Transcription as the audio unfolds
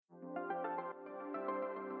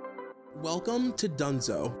Welcome to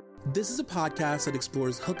Dunzo. This is a podcast that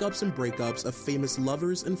explores hookups and breakups of famous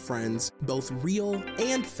lovers and friends, both real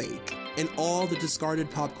and fake, and all the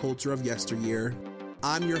discarded pop culture of yesteryear.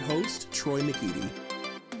 I'm your host, Troy McEady.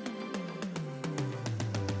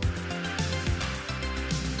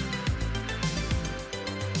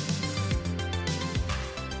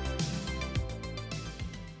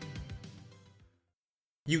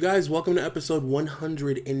 You guys, welcome to episode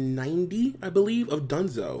 190, I believe, of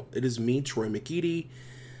Dunzo. It is me, Troy McEady.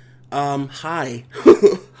 Hi.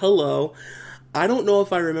 Hello. I don't know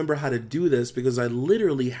if I remember how to do this because I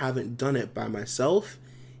literally haven't done it by myself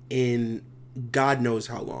in God knows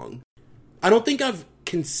how long. I don't think I've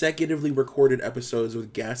consecutively recorded episodes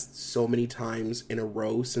with guests so many times in a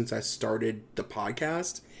row since I started the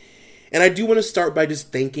podcast. And I do want to start by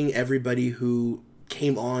just thanking everybody who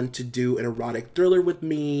came on to do an erotic thriller with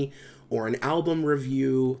me or an album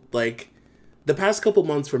review. Like, the past couple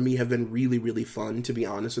months for me have been really, really fun, to be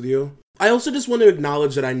honest with you. I also just want to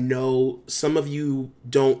acknowledge that I know some of you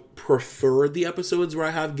don't prefer the episodes where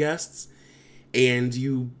I have guests, and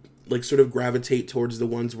you like sort of gravitate towards the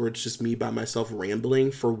ones where it's just me by myself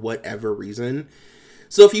rambling for whatever reason.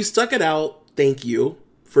 So if you stuck it out, thank you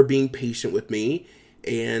for being patient with me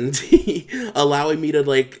and allowing me to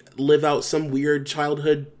like live out some weird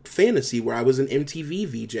childhood fantasy where I was an MTV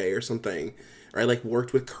VJ or something, or I like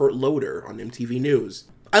worked with Kurt Loder on MTV News.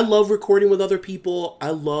 I love recording with other people. I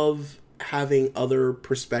love having other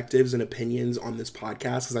perspectives and opinions on this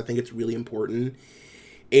podcast because I think it's really important.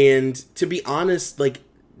 And to be honest, like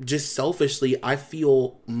just selfishly, I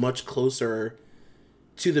feel much closer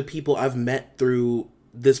to the people I've met through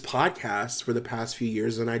this podcast for the past few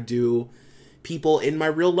years than I do people in my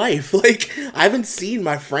real life. Like, I haven't seen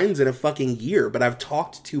my friends in a fucking year, but I've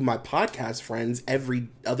talked to my podcast friends every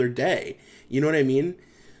other day. You know what I mean?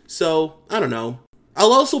 So, I don't know.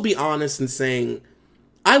 I'll also be honest in saying,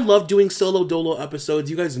 I love doing solo dolo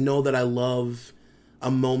episodes. You guys know that I love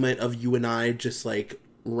a moment of you and I just like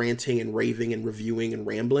ranting and raving and reviewing and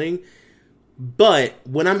rambling. But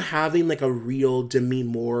when I'm having like a real Demi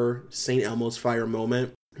Moore, St. Elmo's Fire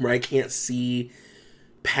moment where I can't see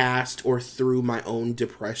past or through my own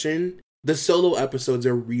depression, the solo episodes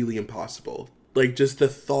are really impossible. Like, just the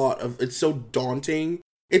thought of it's so daunting.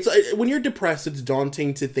 It's when you're depressed, it's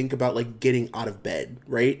daunting to think about like getting out of bed,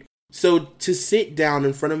 right? So to sit down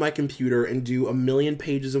in front of my computer and do a million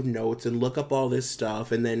pages of notes and look up all this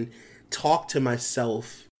stuff and then talk to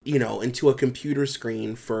myself, you know, into a computer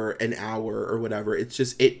screen for an hour or whatever, it's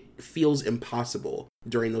just, it feels impossible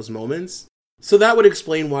during those moments. So that would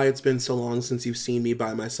explain why it's been so long since you've seen me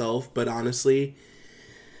by myself. But honestly,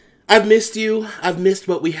 I've missed you. I've missed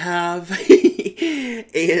what we have.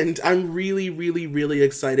 And I'm really, really, really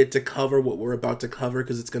excited to cover what we're about to cover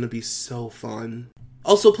because it's going to be so fun.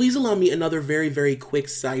 Also, please allow me another very, very quick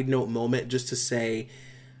side note moment just to say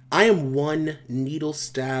I am one needle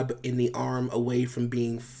stab in the arm away from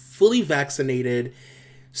being fully vaccinated.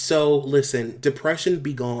 So listen, depression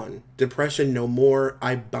be gone. Depression no more.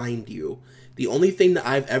 I bind you. The only thing that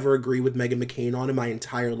I've ever agreed with Meghan McCain on in my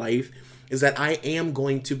entire life is that I am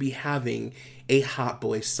going to be having a hot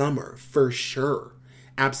boy summer, for sure.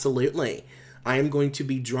 Absolutely. I am going to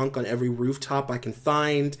be drunk on every rooftop I can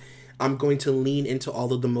find. I'm going to lean into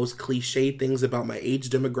all of the most cliche things about my age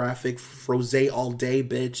demographic. Frosé all day,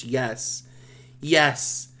 bitch. Yes.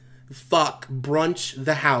 Yes. Fuck. Brunch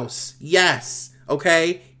the house. Yes.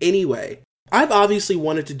 Okay? Anyway, I've obviously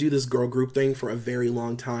wanted to do this girl group thing for a very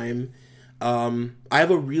long time. I have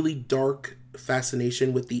a really dark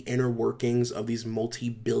fascination with the inner workings of these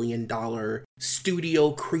multi-billion-dollar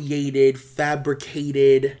studio-created,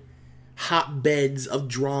 fabricated hotbeds of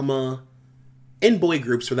drama, and boy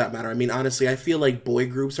groups for that matter. I mean, honestly, I feel like boy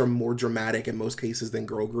groups are more dramatic in most cases than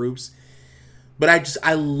girl groups. But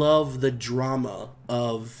I love the drama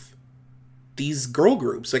of these girl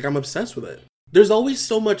groups. Like, I'm obsessed with it. There's always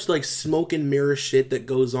so much, like, smoke and mirror shit that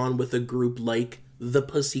goes on with a group like the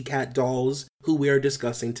Pussycat Dolls, who we are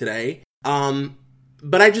discussing today.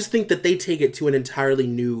 But I just think that they take it to an entirely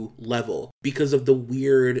new level because of the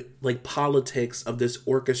weird, like, politics of this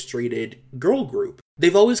orchestrated girl group.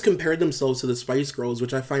 They've always compared themselves to the Spice Girls,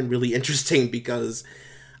 which I find really interesting because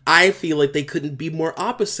I feel like they couldn't be more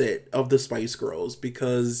opposite of the Spice Girls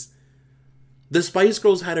because the Spice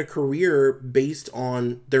Girls had a career based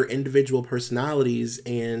on their individual personalities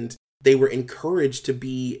and they were encouraged to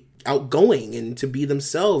be outgoing and to be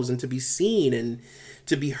themselves and to be seen and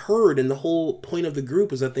to be heard. And the whole point of the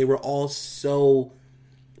group was that they were all so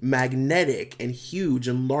magnetic and huge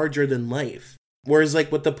and larger than life. Whereas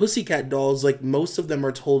like with the Pussycat Dolls, like most of them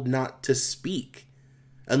are told not to speak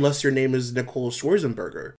unless your name is Nicole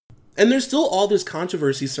Schwarzenberger. And there's still all this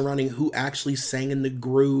controversy surrounding who actually sang in the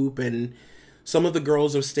group, and some of the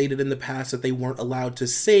girls have stated in the past that they weren't allowed to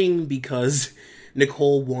sing because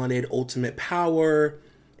Nicole wanted ultimate power,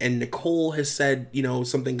 and Nicole has said,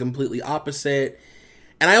 something completely opposite.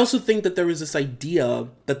 And I also think that there was this idea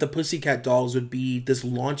that the Pussycat Dolls would be this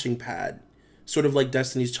launching pad, sort of like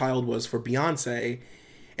Destiny's Child was for Beyonce,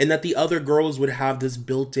 and that the other girls would have this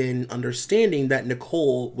built-in understanding that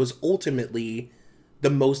Nicole was ultimately the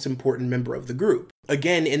most important member of the group.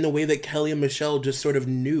 Again, in the way that Kelly and Michelle just sort of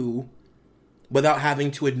knew, without having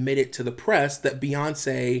to admit it to the press, that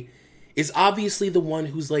Beyonce is obviously the one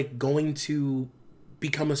who's like going to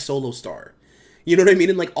become a solo star. You know what I mean?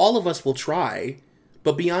 And like all of us will try,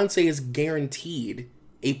 but Beyonce is guaranteed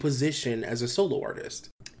a position as a solo artist.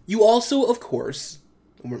 You also, of course,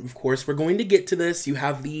 we're going to get to this. You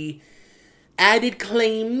have the added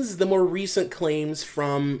claims, the more recent claims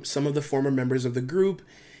from some of the former members of the group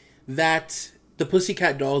that the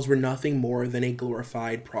Pussycat Dolls were nothing more than a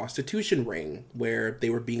glorified prostitution ring where they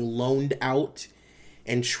were being loaned out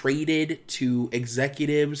and traded to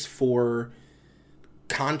executives for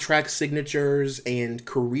contract signatures and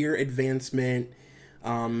career advancement.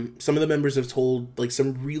 Some of the members have told like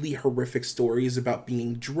some really horrific stories about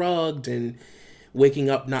being drugged and waking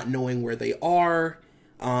up not knowing where they are.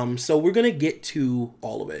 So we're going to get to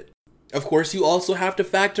all of it. Of course, you also have to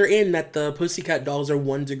factor in that the Pussycat Dolls are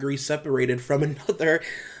 1 degree separated from another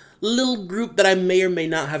little group that I may or may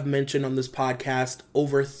not have mentioned on this podcast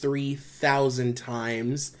over 3,000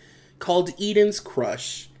 times called Eden's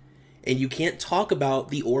Crush. And you can't talk about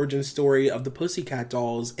the origin story of the Pussycat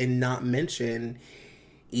Dolls and not mention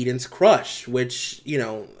Eden's Crush, which,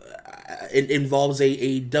 it involves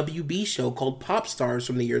a WB show called Pop Stars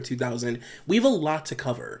from the year 2000. We have a lot to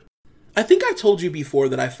cover. I think I've told you before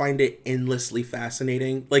that I find it endlessly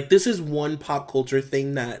fascinating. Like, this is one pop culture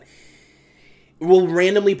thing that will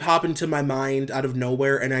randomly pop into my mind out of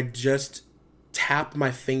nowhere, and I just tap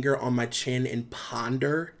my finger on my chin and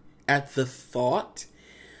ponder at the thought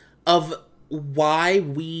of why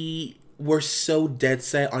we were so dead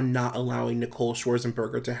set on not allowing Nicole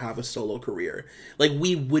Scherzinger to have a solo career. Like,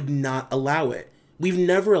 we would not allow it. We've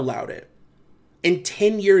never allowed it. In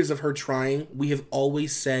 10 years of her trying, we have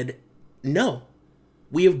always said no.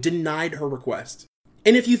 We have denied her request.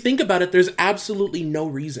 And if you think about it, there's absolutely no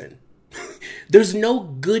reason. There's no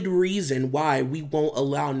good reason why we won't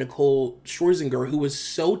allow Nicole Scherzinger, who is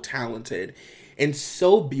so talented and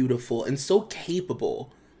so beautiful and so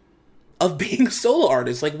capable of being a solo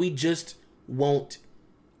artist. Like, we just won't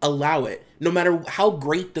allow it, no matter how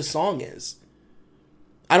great the song is.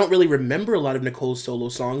 I don't really remember a lot of Nicole's solo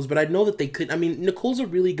songs, but I know that they could. I mean, Nicole's a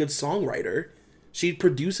really good songwriter. She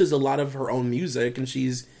produces a lot of her own music, and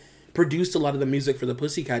she's produced a lot of the music for the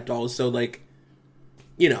Pussycat Dolls. So, like,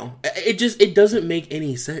 it doesn't make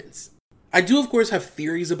any sense. I do, of course, have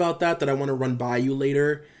theories about that I want to run by you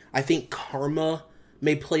later. I think karma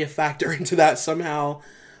may play a factor into that somehow.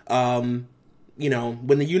 When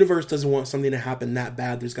the universe doesn't want something to happen that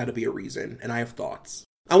bad, there's got to be a reason, and I have thoughts.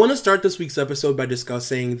 I want to start this week's episode by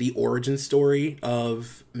discussing the origin story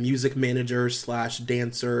of music manager /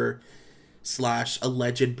 dancer /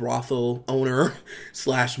 alleged brothel owner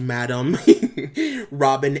 / madam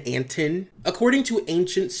Robin Antin. According to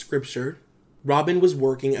ancient scripture, Robin was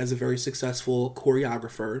working as a very successful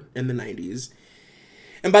choreographer in the 90s.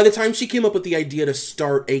 And by the time she came up with the idea to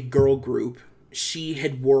start a girl group, she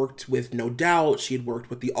had worked with No Doubt, she had worked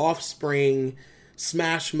with The Offspring,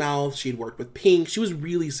 Smash Mouth, she had worked with Pink. She was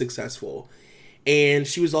really successful. And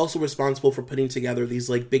she was also responsible for putting together these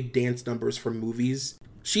like big dance numbers for movies.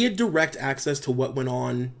 She had direct access to what went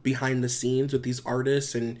on behind the scenes with these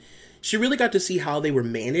artists, and she really got to see how they were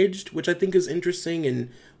managed, which I think is interesting,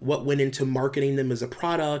 and what went into marketing them as a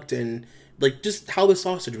product, and like just how the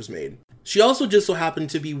sausage was made. She also just so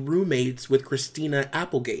happened to be roommates with Christina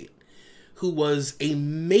Applegate, who was a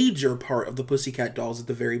major part of the Pussycat Dolls at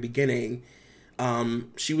the very beginning.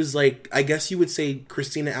 She was like, I guess you would say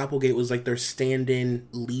Christina Applegate was like their stand-in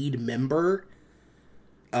lead member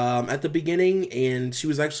at the beginning, and she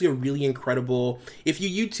was actually a really incredible, if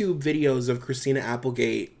you YouTube videos of Christina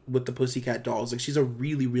Applegate with the Pussycat Dolls, like she's a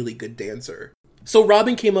really, really good dancer. So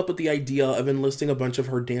Robin came up with the idea of enlisting a bunch of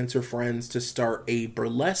her dancer friends to start a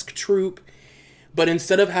burlesque troupe, but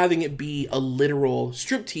instead of having it be a literal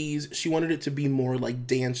striptease, she wanted it to be more like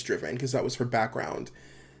dance driven, because that was her background.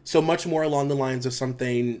 So much more along the lines of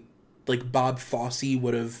something like Bob Fosse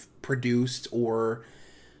would have produced, or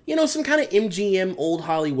some kind of MGM old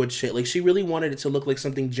Hollywood shit. Like, she really wanted it to look like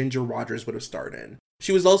something Ginger Rogers would have starred in.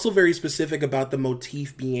 She was also very specific about the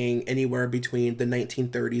motif being anywhere between the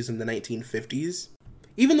 1930s and the 1950s.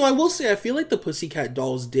 Even though I will say, I feel like the Pussycat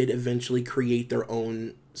Dolls did eventually create their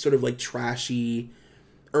own sort of like trashy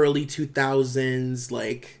early 2000s,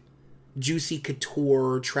 like juicy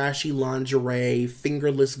couture, trashy lingerie,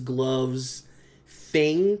 fingerless gloves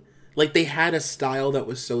thing. Like they had a style that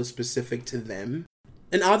was so specific to them.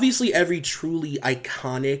 And obviously every truly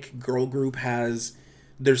iconic girl group has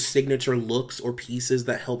their signature looks or pieces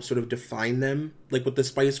that help sort of define them. Like with the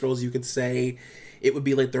Spice Girls, you could say it would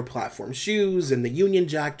be like their platform shoes and the Union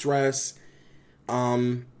Jack dress.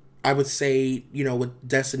 I would say, you know, with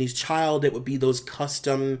Destiny's Child, it would be those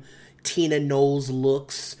custom Tina Knowles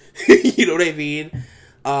looks. You know what I mean?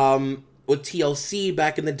 With TLC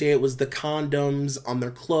back in the day, it was the condoms on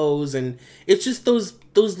their clothes, and it's just those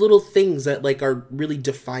little things that like are really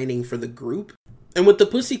defining for the group. And with the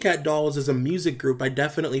Pussycat Dolls as a music group, I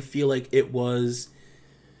definitely feel like it was,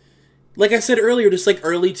 like I said earlier, just like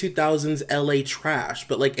early 2000s LA trash,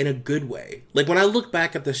 but like in a good way. Like when I look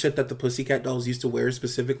back at the shit that the Pussycat Dolls used to wear,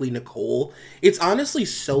 specifically Nicole, it's honestly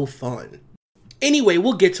so fun. Anyway,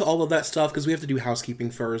 we'll get to all of that stuff because we have to do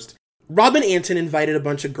housekeeping first. Robin Antin invited a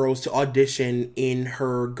bunch of girls to audition in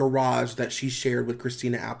her garage that she shared with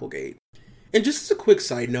Christina Applegate. And just as a quick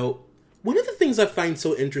side note, one of the things I find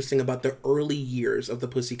so interesting about the early years of the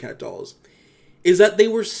Pussycat Dolls is that they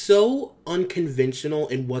were so unconventional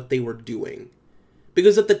in what they were doing.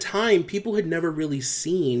 Because at the time, people had never really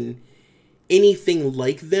seen anything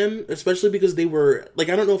like them, especially because they were, like,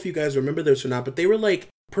 I don't know if you guys remember this or not, but they were, like,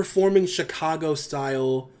 performing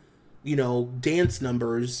Chicago-style, you know, dance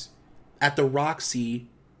numbers at the Roxy,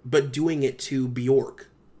 but doing it to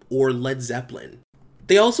Bjork or Led Zeppelin.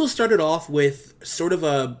 They also started off with sort of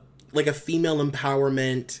a female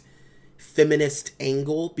empowerment, feminist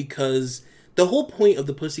angle, because the whole point of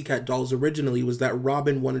the Pussycat Dolls originally was that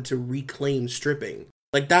Robin wanted to reclaim stripping.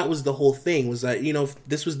 Like, that was the whole thing, was that, you know,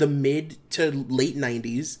 this was the mid to late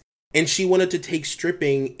 90s, and she wanted to take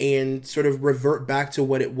stripping and sort of revert back to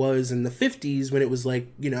what it was in the 50s when it was, like,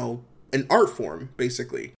 you know, an art form,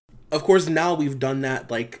 basically. Of course, now we've done that,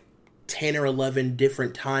 like, 10 or 11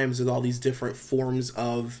 different times with all these different forms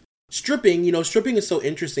of stripping. You know, stripping is so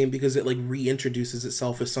interesting because it, like, reintroduces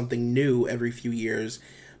itself as something new every few years.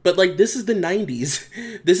 But, like, this is the 90s.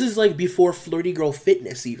 This is, like, before Flirty Girl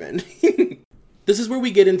Fitness, even. This is where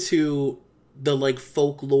we get into the, like,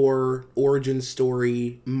 folklore, origin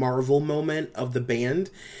story, Marvel moment of the band.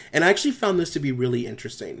 And I actually found this to be really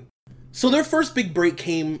interesting. So their first big break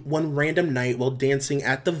came one random night while dancing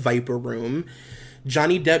at the Viper Room.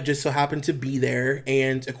 Johnny Depp just so happened to be there,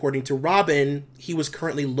 and according to Robin, he was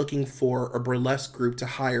currently looking for a burlesque group to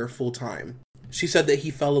hire full-time. She said that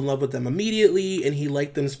he fell in love with them immediately, and he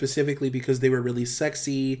liked them specifically because they were really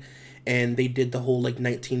sexy, and they did the whole, like,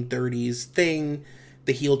 1930s thing,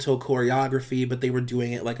 the heel-toe choreography, but they were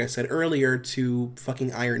doing it, like I said earlier, to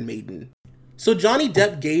fucking Iron Maiden. So Johnny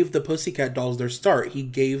Depp gave the Pussycat Dolls their start. He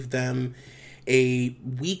gave them a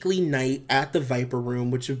weekly night at the Viper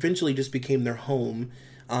Room, which eventually just became their home.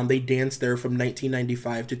 They danced there from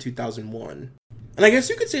 1995 to 2001. And I guess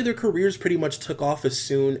you could say their careers pretty much took off as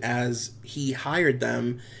soon as he hired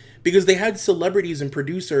them, because they had celebrities and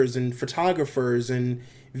producers and photographers and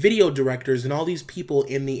video directors and all these people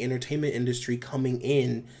in the entertainment industry coming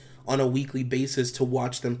in on a weekly basis to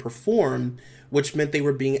watch them perform, which meant they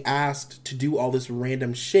were being asked to do all this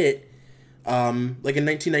random shit. Like in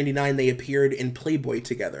 1999, they appeared in Playboy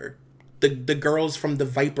together. The girls from the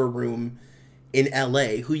Viper Room in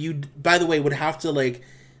LA, who you, by the way, would have to, like,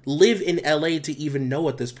 live in LA to even know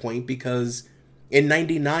at this point, because in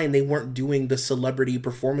 99, they weren't doing the celebrity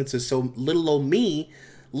performances. So little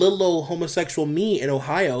old homosexual me in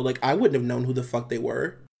Ohio, like, I wouldn't have known who the fuck they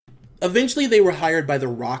were. Eventually, they were hired by the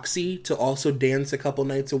Roxy to also dance a couple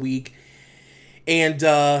nights a week. And,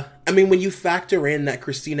 I mean, when you factor in that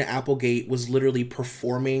Christina Applegate was literally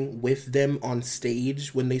performing with them on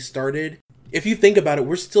stage when they started, if you think about it,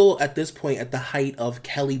 we're still at this point at the height of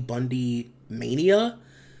Kelly Bundy mania.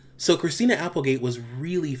 So Christina Applegate was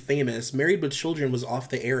really famous. Married with Children was off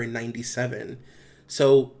the air in 97.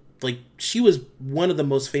 So, like, she was one of the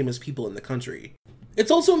most famous people in the country.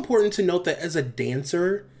 It's also important to note that as a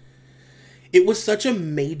dancer, it was such a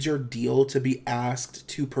major deal to be asked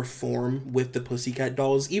to perform with the Pussycat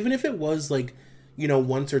Dolls, even if it was, like, you know,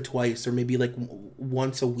 once or twice, or maybe, like,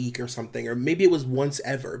 once a week or something, or maybe it was once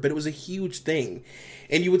ever, but it was a huge thing.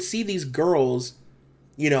 And you would see these girls,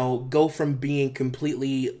 you know, go from being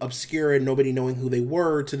completely obscure and nobody knowing who they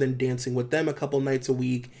were to then dancing with them a couple nights a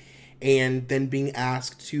week, and then being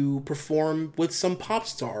asked to perform with some pop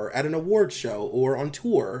star at an award show or on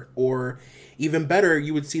tour, or even better,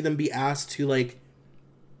 you would see them be asked to, like,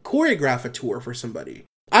 choreograph a tour for somebody.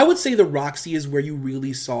 I would say the Roxy is where you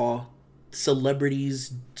really saw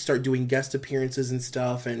celebrities start doing guest appearances and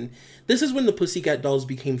stuff, and this is when the Pussycat Dolls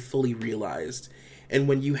became fully realized. And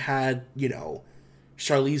when you had,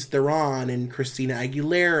 Charlize Theron and Christina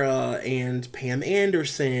Aguilera and Pam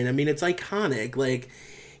Anderson, I mean, it's iconic. Like,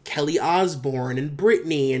 Kelly Osbourne and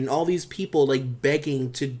Britney and all these people, like,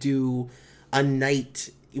 begging to do a night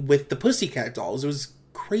with the Pussycat Dolls. It was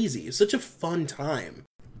crazy. It was such a fun time.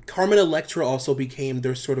 Carmen Electra also became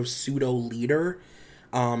their sort of pseudo leader.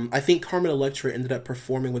 I think Carmen Electra ended up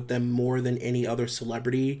performing with them more than any other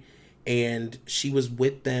celebrity, and she was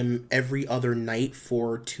with them every other night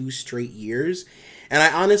for 2 straight years. And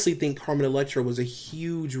I honestly think Carmen Electra was a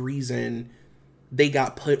huge reason they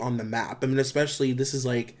got put on the map. I mean, especially this is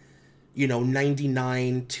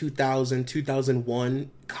 99, 2000,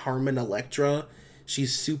 2001 Carmen Electra.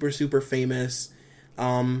 She's super, super famous.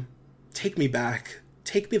 Take me back.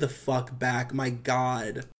 Take me the fuck back. My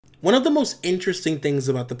God. One of the most interesting things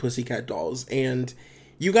about the Pussycat Dolls, and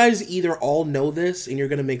you guys either all know this and you're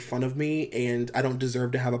going to make fun of me and I don't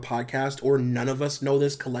deserve to have a podcast, or none of us know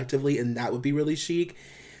this collectively and that would be really chic.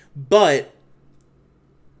 But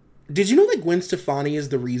did you know that Gwen Stefani is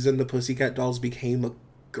the reason the Pussycat Dolls became a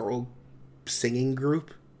girl singing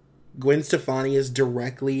group? Gwen Stefani is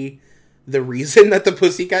directly the reason that the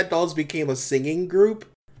Pussycat Dolls became a singing group.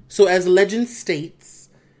 So as legend states,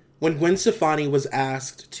 when Gwen Stefani was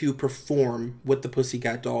asked to perform with the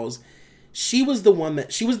Pussycat Dolls, she was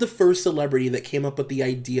the first celebrity that came up with the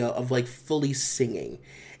idea of fully singing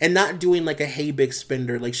and not doing a Hey Big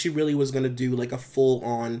Spender. Like, she really was going to do a full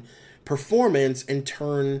on performance and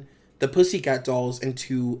turn the Pussycat Dolls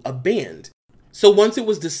into a band. So once it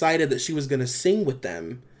was decided that she was going to sing with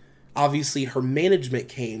them, obviously her management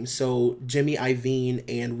came. So Jimmy Iovine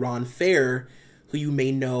and Ron Fair, who you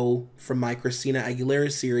may know from my Christina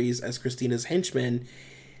Aguilera series as Christina's henchmen,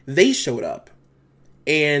 they showed up.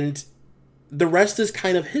 And the rest is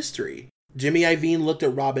kind of history. Jimmy Iovine looked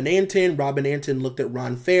at Robin Antin looked at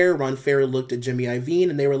Ron Fair looked at Jimmy Iovine,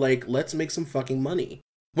 and they were like, let's make some fucking money.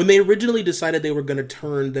 When they originally decided they were going to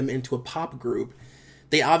turn them into a pop group,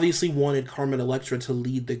 they obviously wanted Carmen Electra to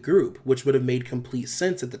lead the group, which would have made complete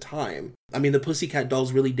sense at the time. I mean, the Pussycat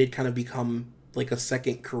Dolls really did kind of become a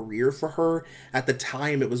second career for her. At the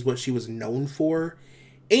time, it was what she was known for.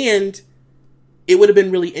 And it would have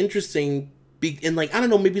been really interesting and I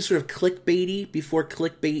don't know, maybe sort of clickbaity before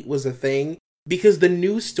clickbait was a thing. Because the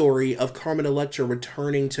news story of Carmen Electra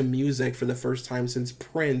returning to music for the first time since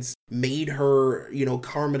Prince made her,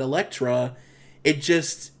 Carmen Electra,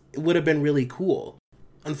 it would have been really cool.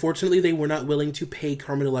 Unfortunately, they were not willing to pay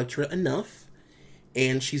Carmen Electra enough.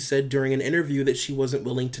 And she said during an interview that she wasn't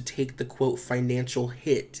willing to take the, quote, financial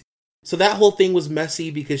hit. So that whole thing was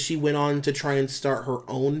messy because she went on to try and start her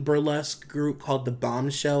own burlesque group called the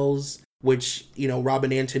Bombshells, which,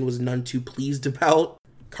 Robin Antin was none too pleased about.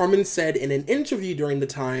 Carmen said in an interview during the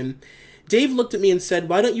time, Dave looked at me and said,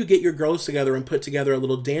 why don't you get your girls together and put together a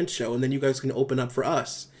little dance show and then you guys can open up for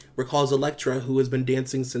us? Recalls Electra, who has been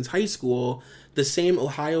dancing since high school, the same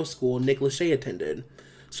Ohio school Nick Lachey attended.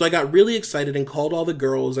 So I got really excited and called all the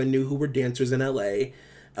girls I knew who were dancers in LA.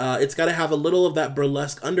 It's got to have a little of that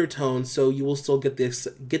burlesque undertone so you will still get the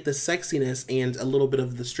sexiness and a little bit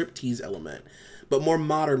of the striptease element, but more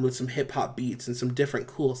modern with some hip-hop beats and some different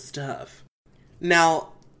cool stuff.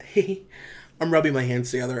 Now, I'm rubbing my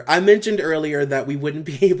hands together. I mentioned earlier that we wouldn't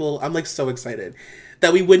be able, I'm so excited,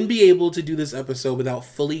 that we wouldn't be able to do this episode without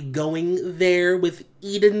fully going there with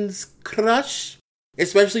Eden's crush.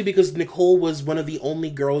 Especially because Nicole was one of the only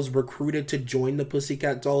girls recruited to join the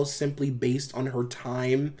Pussycat Dolls simply based on her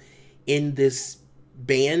time in this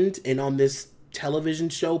band and on this television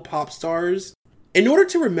show, Pop Stars. In order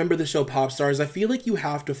to remember the show Pop Stars, I feel like you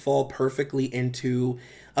have to fall perfectly into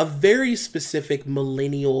a very specific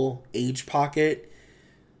millennial age pocket.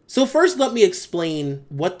 So first, let me explain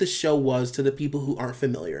what the show was to the people who aren't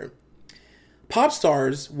familiar. Pop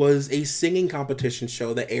Stars was a singing competition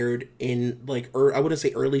show that aired in, I wouldn't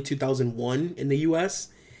say early 2001 in the US,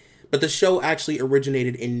 but the show actually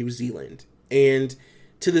originated in New Zealand. And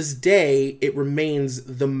to this day, it remains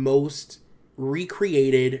the most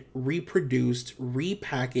recreated, reproduced,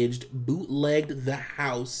 repackaged, bootlegged the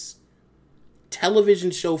house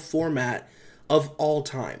television show format of all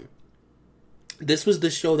time. This was the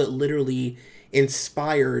show that literally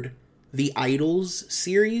inspired the Idols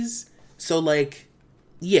series. So,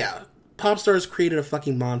 Pop Stars created a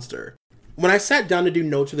fucking monster. When I sat down to do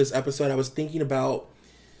notes for this episode, I was thinking about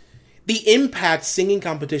the impact singing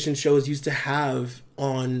competition shows used to have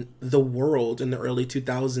on the world in the early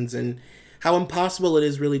 2000s and how impossible it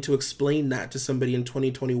is really to explain that to somebody in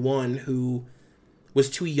 2021 who was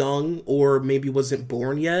too young or maybe wasn't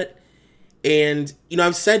born yet. And,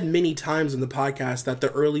 I've said many times in the podcast that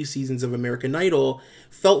the early seasons of American Idol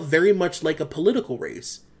felt very much like a political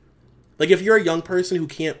race. Like, if you're a young person who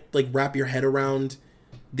can't, like, wrap your head around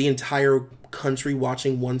the entire country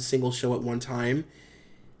watching one single show at one time,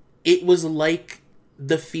 it was like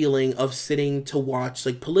the feeling of sitting to watch,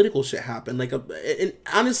 like, political shit happen. And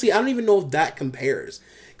honestly, I don't even know if that compares.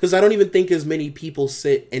 Because I don't even think as many people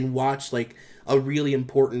sit and watch, like, a really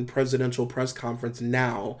important presidential press conference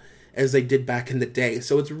now as they did back in the day.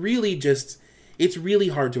 So it's really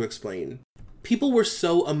hard to explain. People were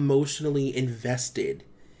so emotionally invested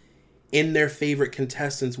in their favorite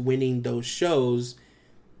contestants winning those shows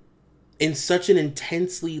in such an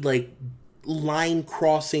intensely, like,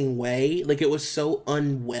 line-crossing way. Like, it was so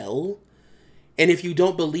unwell. And if you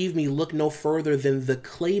don't believe me, look no further than the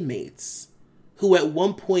Claymates, who at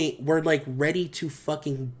one point were, like, ready to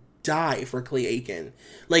fucking die for Clay Aiken.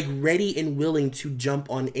 Like, ready and willing to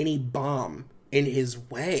jump on any bomb in his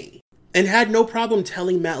way. And had no problem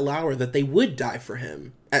telling Matt Lauer that they would die for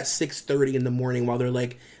him at 6:30 in the morning while they're,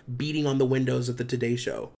 like, beating on the windows at the Today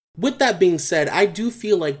Show. With that being said, I do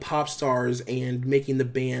feel like Pop Stars and Making the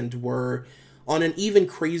Band were on an even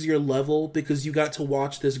crazier level because you got to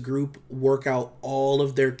watch this group work out all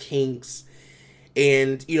of their kinks.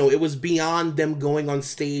 And, it was beyond them going on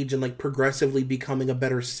stage and, like, progressively becoming a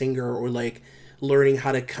better singer or, like, learning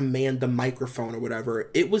how to command the microphone or whatever.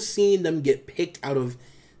 It was seeing them get picked out of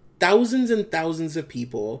thousands and thousands of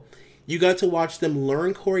people. You got to watch them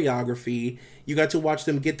learn choreography. You got to watch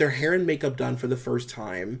them get their hair and makeup done for the first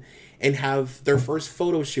time and have their first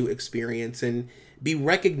photo shoot experience and be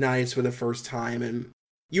recognized for the first time. And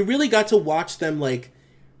you really got to watch them, like,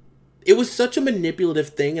 it was such a manipulative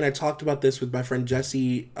thing. And I talked about this with my friend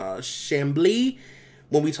Jesse Chambly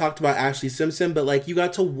when we talked about Ashley Simpson. But, like, you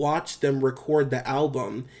got to watch them record the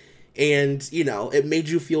album and, it made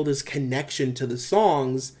you feel this connection to the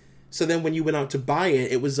songs. So then when you went out to buy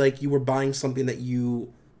it, it was like you were buying something that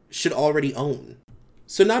you should already own.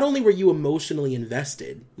 So not only were you emotionally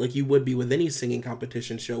invested, like you would be with any singing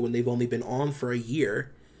competition show when they've only been on for a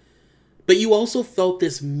year, but you also felt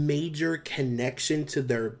this major connection to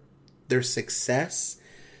their success.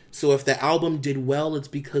 So if the album did well, it's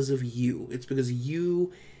because of you. It's because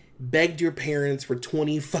you begged your parents for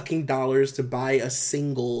 $20 fucking to buy a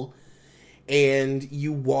single, and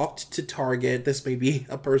you walked to Target. This may be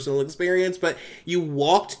a personal experience, but you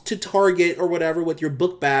walked to Target or whatever with your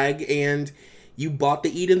book bag and you bought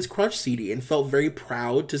the Eden's Crush CD and felt very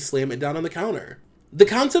proud to slam it down on the counter. The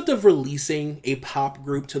concept of releasing a pop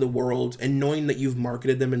group to the world and knowing that you've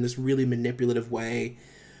marketed them in this really manipulative way,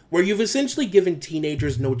 where you've essentially given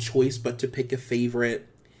teenagers no choice but to pick a favorite.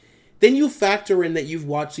 Then you factor in that you've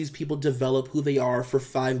watched these people develop who they are for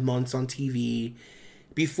 5 months on TV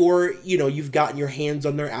before, you've gotten your hands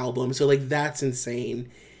on their album. So, like, that's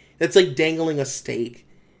insane. That's like dangling a steak.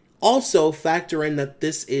 Also, factor in that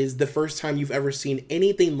this is the first time you've ever seen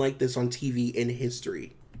anything like this on TV in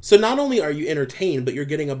history. So not only are you entertained, but you're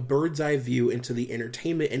getting a bird's eye view into the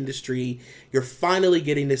entertainment industry. You're finally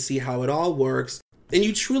getting to see how it all works. And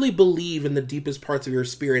you truly believe in the deepest parts of your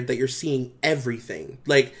spirit that you're seeing everything.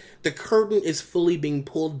 Like, the curtain is fully being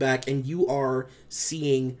pulled back and you are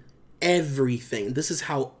seeing everything. This is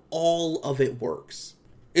how all of it works.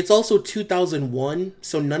 It's also 2001,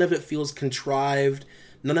 so none of it feels contrived.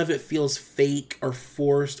 None of it feels fake or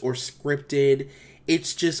forced or scripted.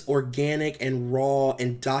 It's just organic and raw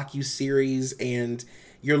and docuseries, and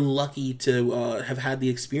you're lucky to have had the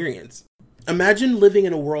experience. Imagine living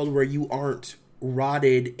in a world where you aren't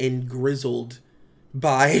rotted and grizzled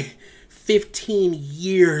by 15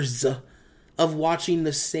 years of watching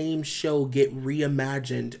the same show get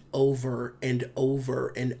reimagined over and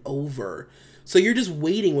over and over. So you're just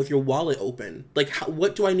waiting with your wallet open. Like,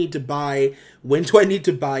 what do I need to buy? When do I need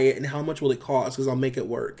to buy it? And how much will it cost? Because I'll make it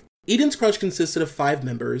work. Eden's Crush consisted of 5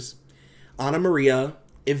 members: Anna Maria,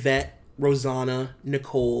 Yvette, Rosanna,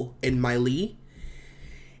 Nicole, and Miley.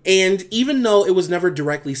 And even though it was never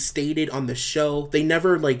directly stated on the show, they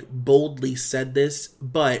never, like, boldly said this,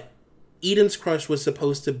 but Eden's Crush was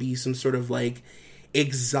supposed to be some sort of, like,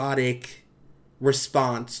 exotic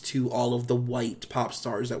response to all of the white pop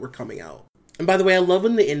stars that were coming out. And by the way, I love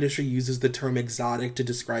when the industry uses the term exotic to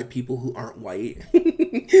describe people who aren't white.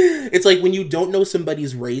 It's like when you don't know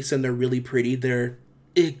somebody's race and they're really pretty, they're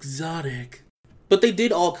exotic. But they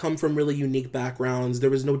did all come from really unique backgrounds. There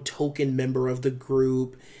was no token member of the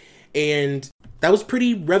group. And that was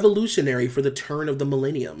pretty revolutionary for the turn of the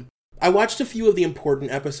millennium. I watched a few of the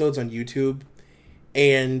important episodes on YouTube,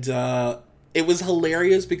 and it was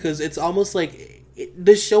hilarious because it's almost like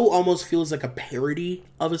the show almost feels like a parody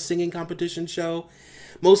of a singing competition show,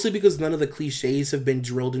 mostly because none of the cliches have been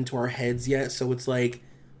drilled into our heads yet. So it's like,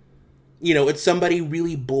 it's somebody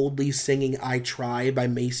really boldly singing I Try by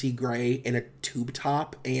Macy Gray in a tube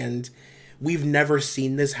top, and we've never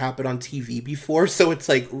seen this happen on TV before, so it's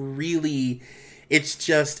like really, it's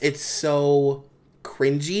so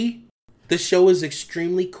cringy. The show is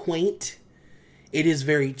extremely quaint. It is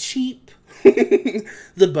very cheap.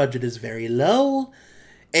 The budget is very low.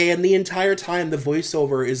 And the entire time, the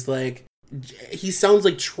voiceover is like, he sounds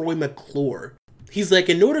like Troy McClure. He's like,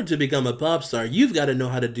 in order to become a pop star, you've got to know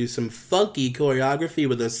how to do some funky choreography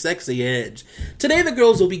with a sexy edge. Today, the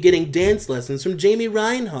girls will be getting dance lessons from Jamie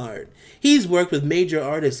Reinhardt. He's worked with major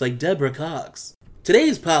artists like Deborah Cox.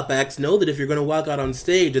 Today's pop acts know that if you're going to walk out on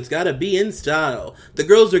stage, it's got to be in style. The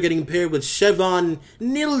girls are getting paired with Siobhan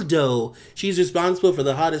Nildo. She's responsible for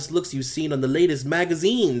the hottest looks you've seen on the latest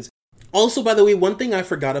magazines. Also, by the way, one thing I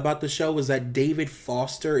forgot about the show was that David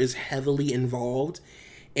Foster is heavily involved,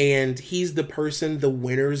 and he's the person the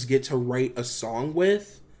winners get to write a song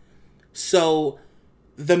with. So,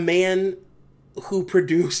 the man who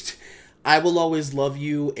produced I Will Always Love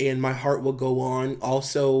You and My Heart Will Go On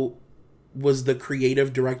also was the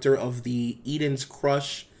creative director of the Eden's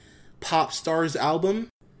Crush Pop Stars album.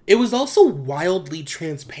 It was also wildly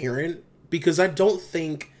transparent, because I don't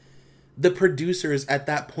think the producers at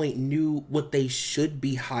that point knew what they should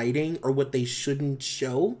be hiding or what they shouldn't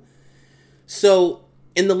show. So,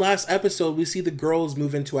 in the last episode, we see the girls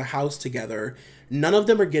move into a house together. None of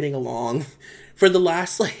them are getting along. For the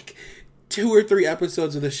last, 2 or 3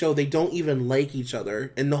 episodes of the show, they don't even like each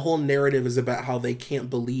other. And the whole narrative is about how they can't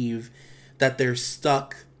believe that they're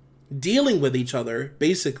stuck dealing with each other,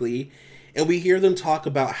 basically. And we hear them talk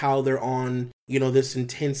about how they're on, this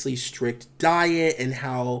intensely strict diet, and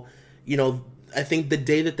how, I think the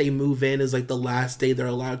day that they move in is the last day they're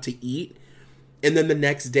allowed to eat. And then the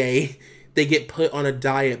next day, they get put on a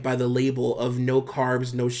diet by the label of no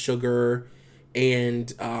carbs, no sugar,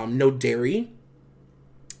 and no dairy.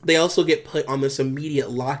 They also get put on this immediate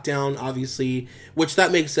lockdown, obviously, which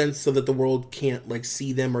that makes sense so that the world can't,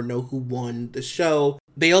 see them or know who won the show.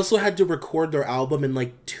 They also had to record their album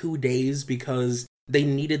in, 2 days because they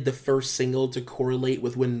needed the first single to correlate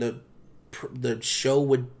with when the show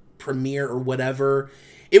would premiere or whatever.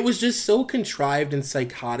 It was just so contrived and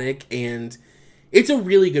psychotic, and it's a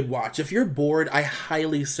really good watch. If you're bored, I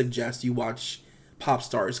highly suggest you watch Pop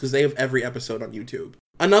Stars, because they have every episode on YouTube.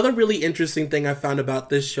 Another really interesting thing I found about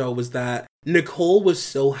this show was that Nicole was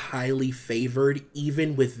so highly favored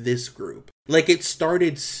even with this group. It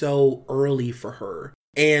started so early for her.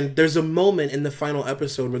 And there's a moment in the final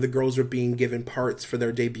episode where the girls are being given parts for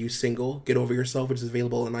their debut single, Get Over Yourself, which is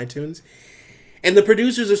available on iTunes. And the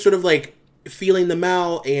producers are sort of feeling them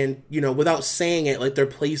out, and, without saying it, they're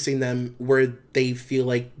placing them where they feel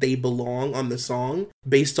like they belong on the song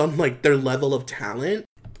based on, their level of talent.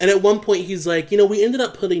 And at one point he's like, we ended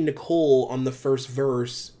up putting Nicole on the first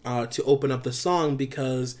verse to open up the song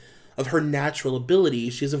because of her natural ability.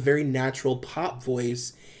 She has a very natural pop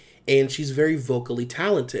voice, and she's very vocally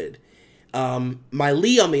talented.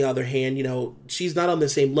 Miley, on the other hand, she's not on the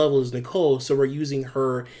same level as Nicole, so we're using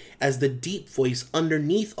her as the deep voice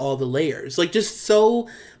underneath all the layers. Just so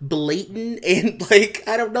blatant, and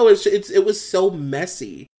I don't know, it was so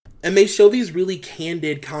messy. And they show these really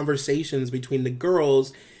candid conversations between the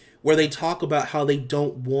girls where they talk about how they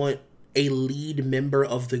don't want a lead member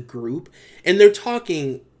of the group. And they're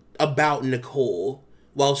talking about Nicole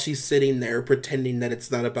while she's sitting there pretending that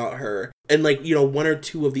it's not about her. And 1 or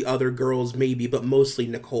 2 of the other girls maybe, but mostly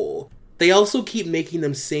Nicole. They also keep making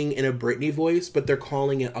them sing in a Britney voice, but they're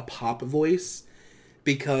calling it a pop voice.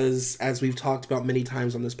 Because, as we've talked about many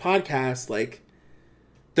times on this podcast,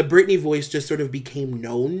 the Britney voice just sort of became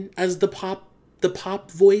known as the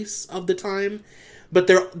pop voice of the time. But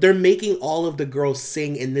they're making all of the girls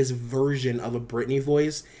sing in this version of a Britney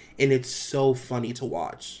voice, and it's so funny to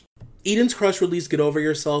watch. Eden's Crush released Get Over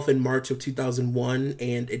Yourself in March of 2001,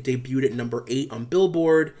 and it debuted at number 8 on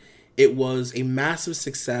Billboard. It was a massive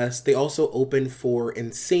success. They also opened for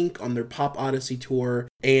NSYNC on their Pop Odyssey tour,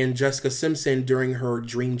 and Jessica Simpson during her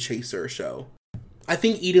Dream Chaser show. I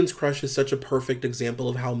think Eden's Crush is such a perfect example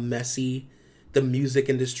of how messy the music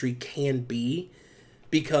industry can be,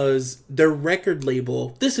 because their record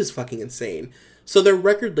label, this is fucking insane. So their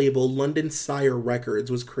record label, London Sire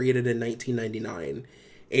Records, was created in 1999,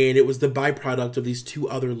 and it was the byproduct of these 2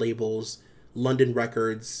 other labels, London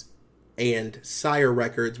Records and Sire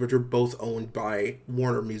Records, which are both owned by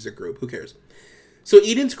Warner Music Group. Who cares? So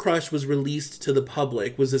Eden's Crush was released to the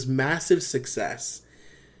public, was this massive success,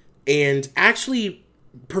 and actually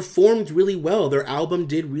performed really well. Their album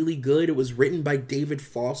did really good. It was written by David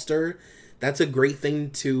Foster. That's a great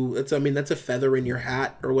thing that's a feather in your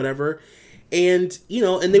hat or whatever. And,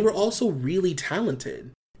 and they were also really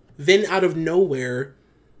talented. Then out of nowhere,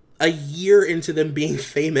 a year into them being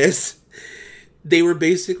famous, they were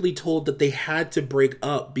basically told that they had to break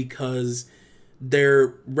up because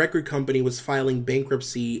their record company was filing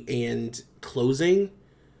bankruptcy and closing.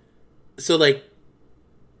 So,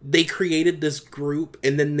 they created this group,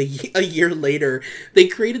 and then a year later, they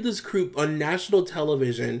created this group on national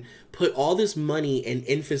television, put all this money and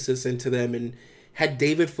emphasis into them, and had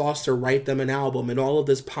David Foster write them an album, and all of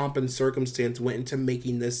this pomp and circumstance went into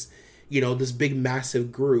making this, this big,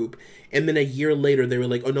 massive group. And then a year later, they were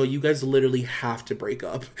like, oh no, you guys literally have to break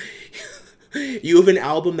up. You have an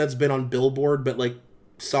album that's been on Billboard, but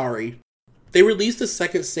sorry. They released a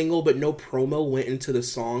second single, but no promo went into the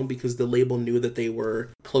song because the label knew that they were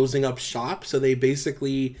closing up shop. So they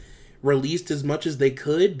basically released as much as they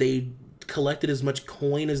could. They collected as much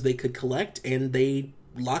coin as they could collect, and they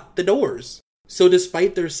locked the doors. So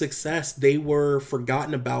despite their success, they were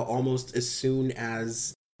forgotten about almost as soon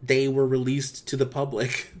as they were released to the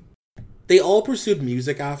public. They all pursued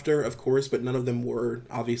music after, of course, but none of them were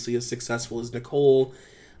obviously as successful as Nicole.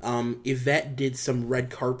 Yvette did some red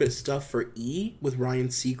carpet stuff for E! With Ryan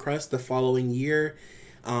Seacrest the following year.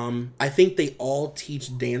 I think they all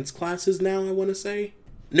teach dance classes now, I want to say.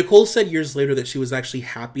 Nicole said years later that she was actually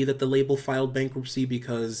happy that the label filed bankruptcy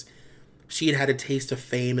because she had had a taste of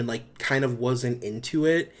fame and kind of wasn't into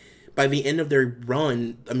it. By the end of their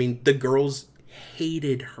run, the girls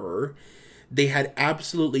hated her. They had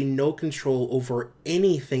absolutely no control over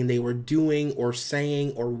anything they were doing or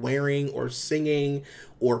saying or wearing or singing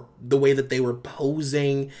or the way that they were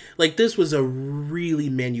posing. This was a really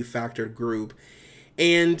manufactured group.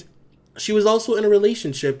 And she was also in a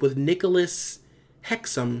relationship with Nicholas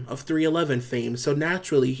Hexum of 311 fame, so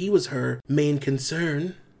naturally he was her main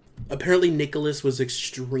concern. Apparently Nicholas was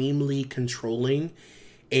extremely controlling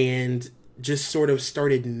and just sort of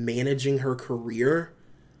started managing her career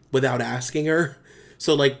without asking her.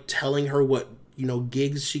 So telling her what,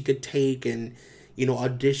 gigs she could take and,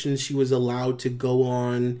 auditions she was allowed to go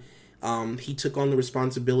on. He took on the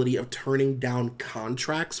responsibility of turning down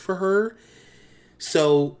contracts for her.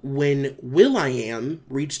 So when will.i.am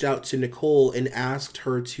reached out to Nicole and asked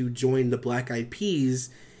her to join the Black Eyed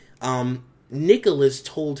Peas, Nicholas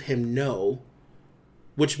told him no,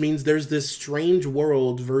 which means there's this strange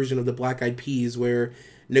world version of the Black Eyed Peas where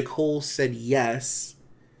Nicole said yes.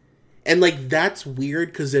 And that's weird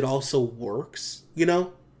because it also works,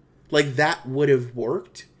 that would have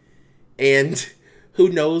worked. And who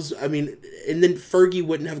knows? And then Fergie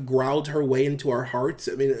wouldn't have growled her way into our hearts.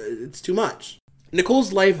 It's too much.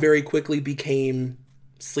 Nicole's life very quickly became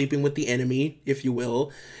sleeping with the enemy, if you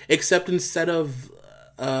will, except instead of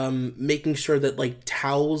making sure that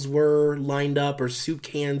towels were lined up or soup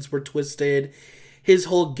cans were twisted, his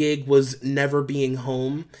whole gig was never being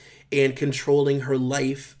home and controlling her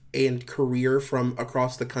life and career from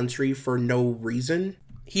across the country for no reason.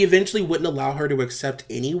 He eventually wouldn't allow her to accept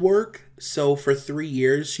any work, so for 3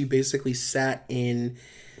 years she basically sat in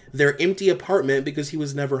their empty apartment because he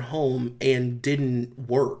was never home and didn't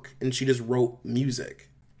work, and she just wrote music.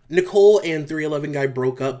 Nicole and 311 Guy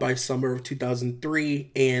broke up by summer of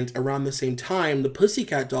 2003, and around the same time, the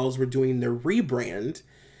Pussycat Dolls were doing their rebrand.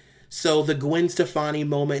 So the Gwen Stefani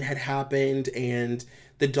moment had happened, and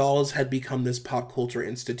the Dolls had become this pop culture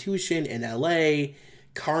institution in LA.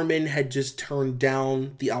 Carmen had just turned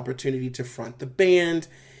down the opportunity to front the band,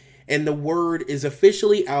 and the word is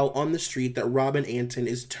officially out on the street that Robin Anton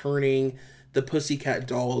is turning the Pussycat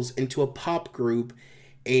Dolls into a pop group,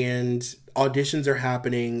 and auditions are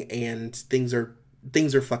happening, and things are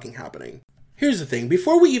fucking happening. Here's the thing,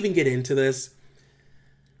 before we even get into this,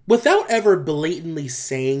 without ever blatantly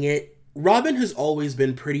saying it, Robin has always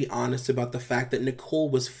been pretty honest about the fact that Nicole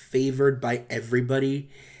was favored by everybody.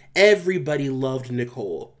 Everybody loved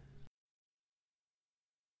Nicole.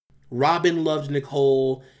 Robin loved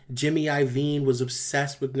Nicole. Jimmy Iovine was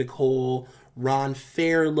obsessed with Nicole. Ron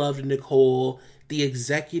Fair loved Nicole. The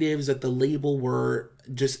executives at the label were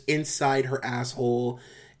just inside her asshole.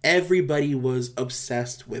 Everybody was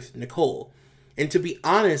obsessed with Nicole. And to be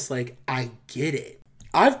honest, I get it.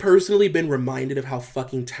 I've personally been reminded of how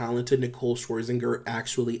fucking talented Nicole Scherzinger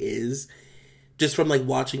actually is. Just from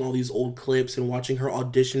watching all these old clips and watching her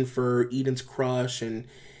audition for Eden's Crush. And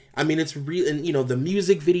it's real. And the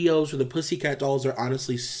music videos for the Pussycat Dolls are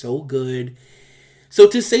honestly so good. So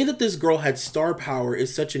to say that this girl had star power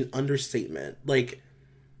is such an understatement.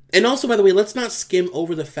 And also, by the way, let's not skim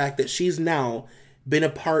over the fact that she's now been a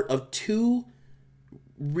part of 2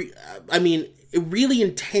 I mean, really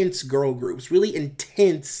intense girl groups, really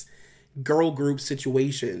intense girl group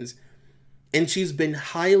situations. And she's been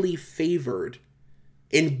highly favored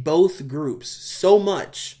in both groups so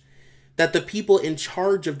much that the people in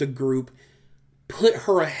charge of the group put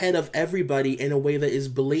her ahead of everybody in a way that is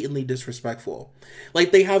blatantly disrespectful.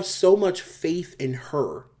 Like, they have so much faith in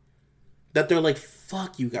her that they're like,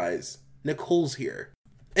 fuck you guys, Nicole's here.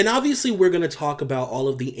 And obviously we're going to talk about all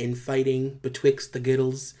of the infighting betwixt the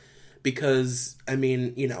Giddles, because, I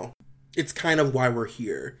mean, you know, it's kind of why we're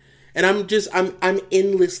here. And I'm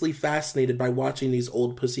endlessly fascinated by watching these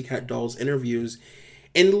old Pussycat Dolls interviews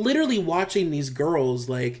and literally watching these girls,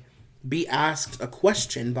 like, be asked a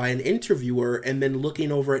question by an interviewer and then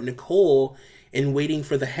looking over at Nicole and waiting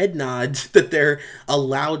for the head nod that they're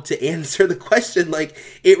allowed to answer the question. Like,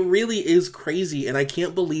 it really is crazy, and I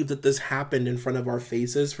can't believe that this happened in front of our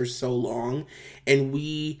faces for so long, and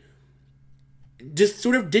we just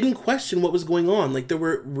sort of didn't question what was going on. Like, there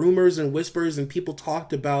were rumors and whispers, and people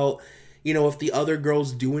talked about, you know, if the other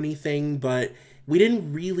girls do anything, but we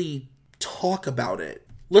didn't really talk about it.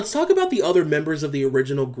 Let's talk about the other members of the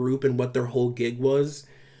original group and what their whole gig was.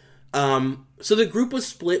 So the group was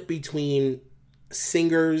split between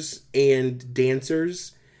singers and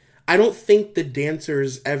dancers. I don't think the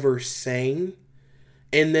dancers ever sang.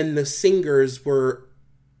 And then the singers were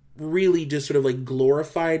really just sort of like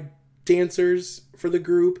glorified dancers for the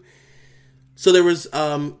group. So there was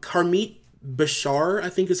Karmit Bashar, I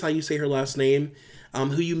think is how you say her last name,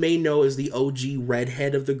 who you may know as the OG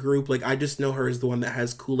redhead of the group. Like, I just know her as the one that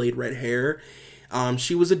has Kool-Aid red hair.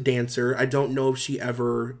 She was a dancer. I don't know if she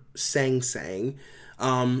ever sang.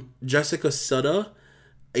 Jessica Sutta,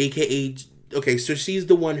 aka... Okay, so she's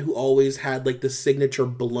the one who always had, like, the signature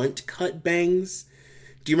blunt cut bangs.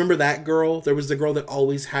 Do you remember that girl? There was the girl that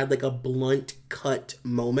always had, like, a blunt cut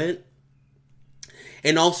moment.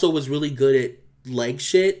 And also was really good at leg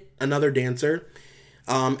shit. Another dancer.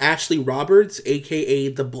 Ashley Roberts, aka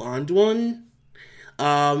the blonde one.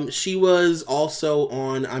 She was also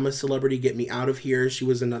on I'm a Celebrity, Get Me Out of Here. She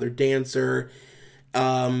was another dancer.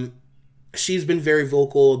 She's been very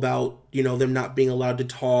vocal about, you know, them not being allowed to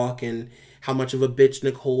talk and how much of a bitch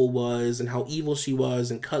Nicole was and how evil she was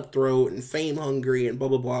and cutthroat and fame hungry and blah,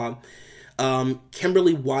 blah, blah.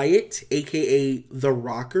 Kimberly Wyatt, aka the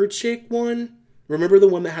rocker chick one. Remember the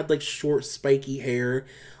one that had, like, short spiky hair?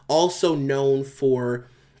 Also known for,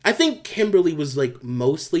 I think Kimberly was, like,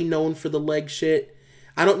 mostly known for the leg shit.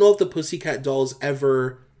 I don't know if the Pussycat Dolls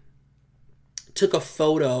ever took a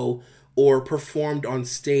photo or performed on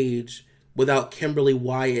stage without Kimberly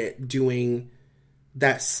Wyatt doing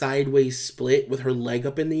that sideways split with her leg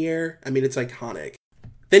up in the air. I mean, it's iconic.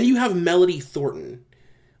 Then you have Melody Thornton.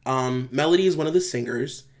 Melody is one of the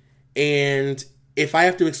singers, and if I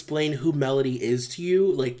have to explain who Melody is to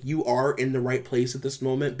you, like, you are in the right place at this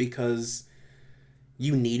moment because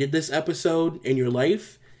you needed this episode in your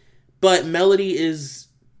life. But Melody is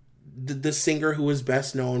the singer who is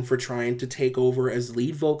best known for trying to take over as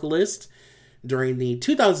lead vocalist during the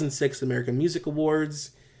 2006 American Music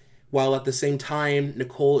Awards, while at the same time,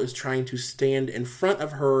 Nicole is trying to stand in front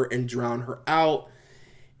of her and drown her out.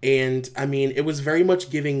 And, I mean, it was very much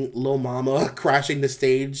giving Lil Mama crashing the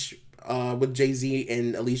stage with Jay-Z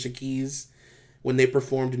and Alicia Keys when they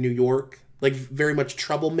performed in New York. Like, very much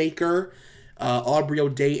Troublemaker, Aubrey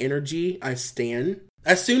O'Day energy. I stan.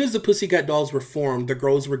 As soon as the Pussycat Dolls were formed, the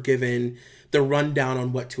girls were given the rundown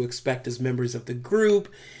on what to expect as members of the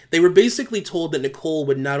group. They were basically told that Nicole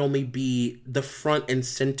would not only be the front and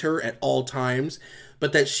center at all times,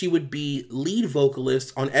 but that she would be lead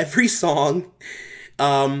vocalist on every song.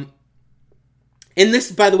 And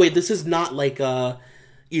this, by the way, this is not like a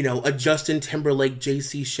Justin Timberlake,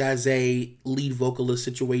 JC Chazé lead vocalist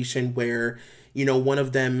situation where, you know, one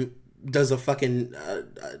of them does a fucking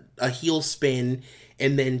a heel spin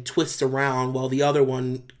and then twists around while the other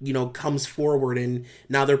one, you know, comes forward and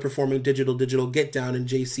now they're performing digital get down and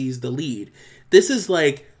JC's the lead. This is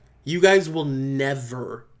like, you guys will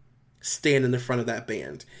never stand in the front of that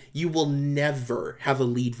band. You will never have a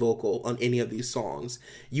lead vocal on any of these songs.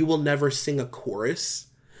 You will never sing a chorus.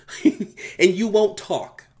 And you won't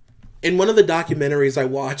talk. In one of the documentaries I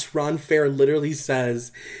watched, Ron Fair literally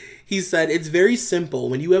says, he said, it's very simple.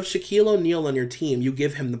 When you have Shaquille O'Neal on your team, you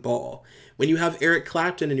give him the ball. When you have Eric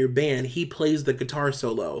Clapton in your band, he plays the guitar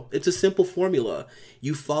solo. It's a simple formula.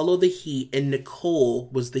 You follow the heat, and Nicole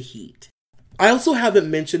was the heat. I also haven't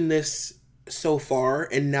mentioned this so far,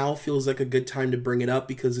 and now feels like a good time to bring it up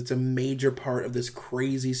because it's a major part of this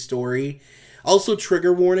crazy story. Also,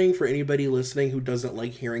 trigger warning for anybody listening who doesn't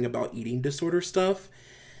like hearing about eating disorder stuff.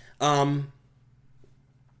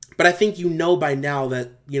 But I think you know by now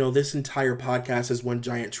that, this entire podcast is one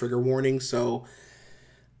giant trigger warning, so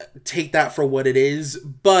take that for what it is.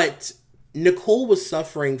 But Nicole was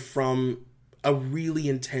suffering from a really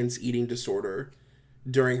intense eating disorder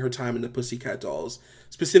during her time in the Pussycat Dolls,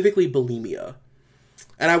 specifically bulimia.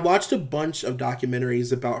 And I watched a bunch of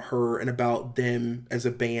documentaries about her and about them as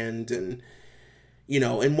a band. And,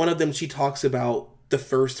 in one of them, she talks about the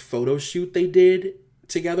first photo shoot they did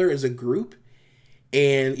together as a group.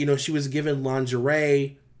 And, she was given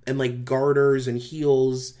lingerie and like garters and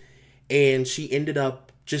heels. And she ended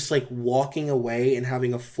up just like walking away and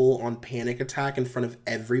having a full on panic attack in front of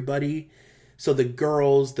everybody. So the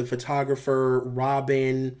girls, the photographer,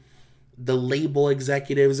 Robin, the label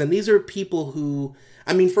executives, and these are people who,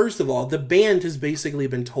 first of all, the band has basically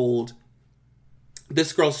been told,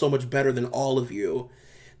 this girl's so much better than all of you,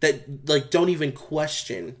 that like don't even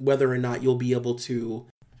question whether or not you'll be able to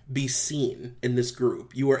be seen in this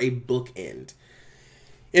group. You are a bookend.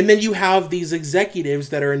 And then you have these executives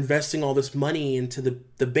that are investing all this money into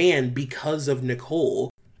the band because of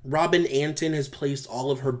Nicole. Robin Anton has placed all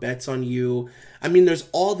of her bets on you. There's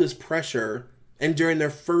all this pressure. And during their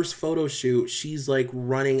first photo shoot, she's like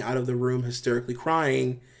running out of the room hysterically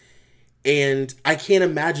crying. And I can't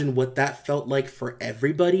imagine what that felt like for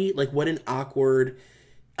everybody. Like what an awkward,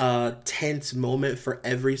 tense moment for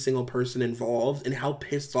every single person involved. And how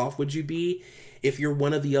pissed off would you be if you're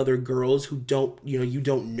one of the other girls who you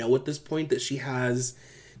don't know at this point that she has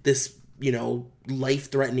this,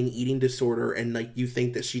 life-threatening eating disorder, and like you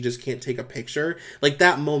think that she just can't take a picture. Like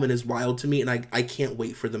that moment is wild to me, and I can't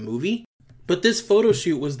wait for the movie. But this photo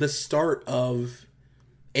shoot was the start of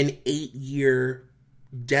an 8-year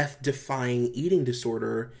death-defying eating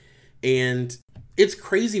disorder. And it's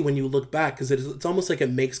crazy when you look back, because it's almost like it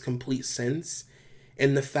makes complete sense.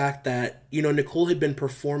 And the fact that, Nicole had been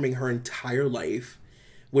performing her entire life,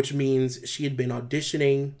 which means she had been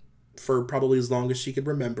auditioning for probably as long as she could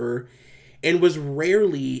remember, and was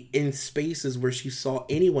rarely in spaces where she saw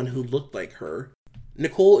anyone who looked like her.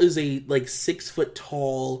 Nicole is a 6 foot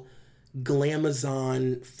tall,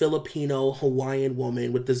 glamazon, Filipino, Hawaiian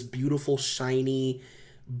woman with this beautiful, shiny,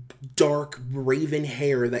 dark, raven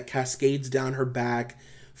hair that cascades down her back,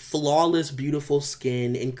 flawless, beautiful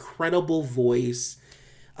skin, incredible voice.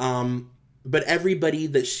 But everybody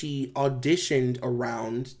that she auditioned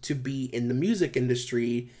around to be in the music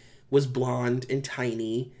industry was blonde and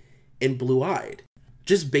tiny and blue-eyed.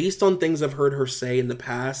 Just based on things I've heard her say in the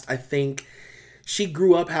past, I think she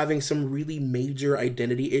grew up having some really major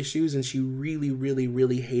identity issues, and she really, really,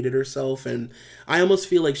 really hated herself. And I almost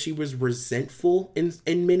feel like she was resentful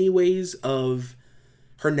in many ways of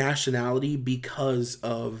her nationality because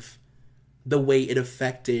of the way it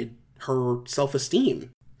affected her self-esteem.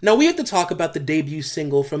 Now we have to talk about the debut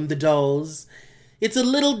single from the Dolls. It's a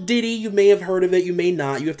little ditty. You may have heard of it, you may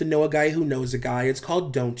not. You have to know a guy who knows a guy. It's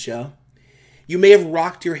called Don't Ya. You may have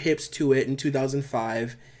rocked your hips to it in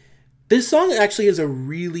 2005. This song actually has a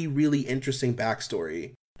really, really interesting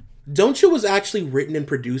backstory. Don't Ya was actually written and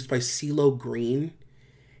produced by CeeLo Green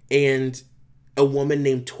and a woman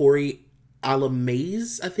named Tori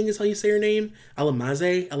Alamaze, I think is how you say her name.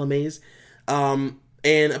 Alamaze.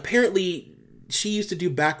 And apparently she used to do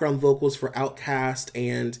background vocals for Outkast,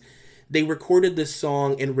 and they recorded this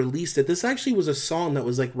song and released it. This actually was a song that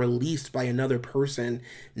was released by another person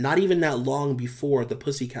not even that long before the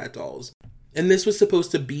Pussycat Dolls. And this was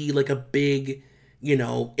supposed to be a big,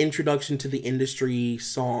 introduction to the industry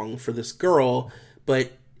song for this girl,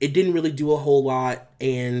 but it didn't really do a whole lot,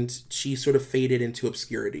 and she sort of faded into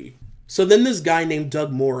obscurity. So then this guy named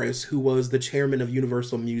Doug Morris, who was the chairman of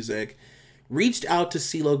Universal Music, reached out to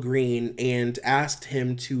CeeLo Green and asked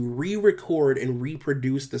him to re-record and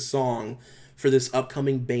reproduce the song for this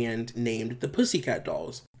upcoming band named the Pussycat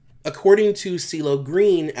Dolls. According to CeeLo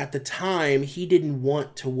Green, at the time, he didn't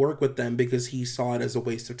want to work with them because he saw it as a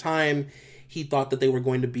waste of time. He thought that they were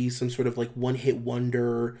going to be some sort of one-hit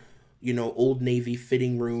wonder, Old Navy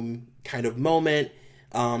fitting room kind of moment.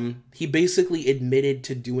 He basically admitted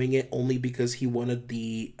to doing it only because he wanted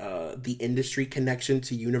the industry connection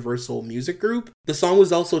to Universal Music Group. The song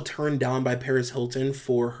was also turned down by Paris Hilton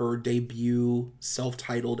for her debut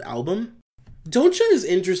self-titled album. Don't Ya is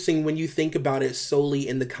interesting when you think about it solely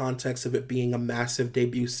in the context of it being a massive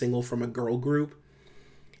debut single from a girl group,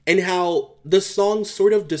 and how the song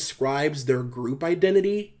sort of describes their group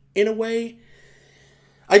identity in a way.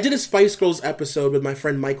 I did a Spice Girls episode with my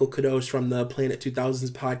friend Michael Kadosh from the Planet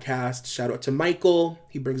 2000s podcast. Shout out to Michael.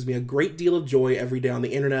 He brings me a great deal of joy every day on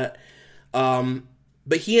the internet.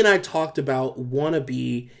 But he and I talked about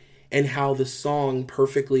Wannabe and how the song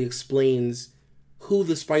perfectly explains who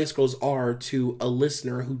the Spice Girls are to a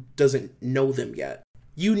listener who doesn't know them yet.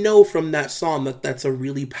 You know from that song that that's a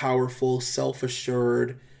really powerful,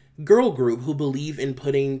 self-assured girl group who believe in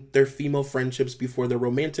putting their female friendships before their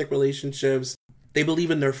romantic relationships. They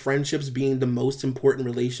believe in their friendships being the most important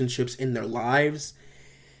relationships in their lives.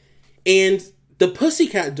 And the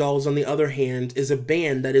Pussycat Dolls, on the other hand, is a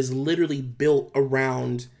band that is literally built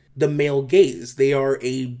around the male gaze. They are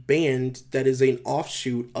a band that is an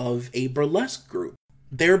offshoot of a burlesque group.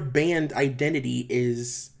 Their band identity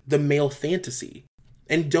is the male fantasy.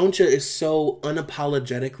 And Don't Ya is so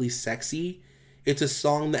unapologetically sexy. It's a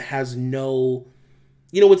song that has no...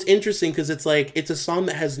 You know, what's interesting, because it's like, it's a song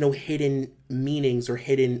that has no hidden meanings or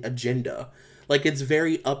hidden agenda. Like, it's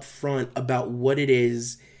very upfront about what it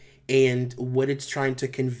is and what it's trying to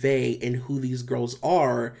convey and who these girls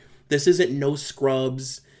are. This isn't No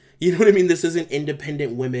Scrubs. You know what I mean? This isn't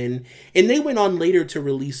independent women. And they went on later to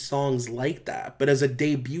release songs like that. But as a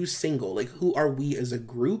debut single, like, who are we as a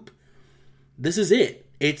group? This is it.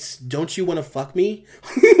 It's Don't You Wanna Fuck Me?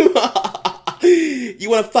 You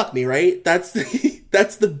wanna fuck me, right? That's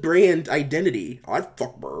the brand identity. I'd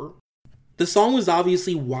fuck her. The song was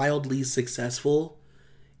obviously wildly successful.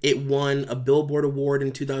 It won a Billboard Award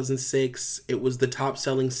in 2006. It was the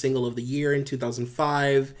top-selling single of the year in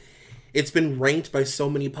 2005. It's been ranked by so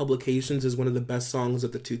many publications as one of the best songs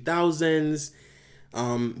of the 2000s.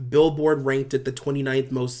 Billboard ranked it the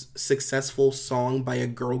 29th most successful song by a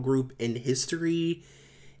girl group in history.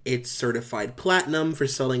 It's certified platinum for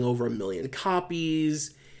selling over 1 million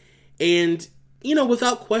copies. And, you know,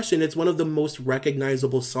 without question, it's one of the most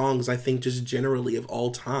recognizable songs, I think, just generally of all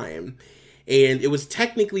time. And it was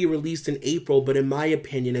technically released in April, but in my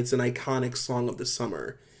opinion, it's an iconic song of the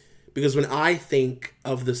summer. Because when I think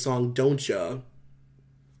of the song Don't Ya,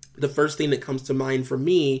 the first thing that comes to mind for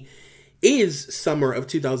me is summer of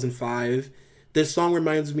 2005. This song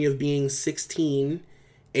reminds me of being 16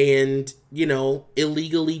 and, you know,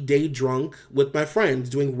 illegally day drunk with my friends,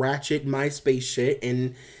 doing ratchet MySpace shit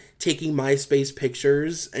and taking MySpace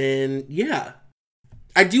pictures. And yeah,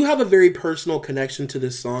 I do have a very personal connection to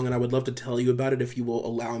this song, and I would love to tell you about it if you will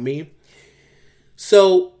allow me.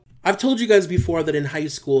 So I've told you guys before that in high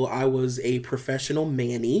school, I was a professional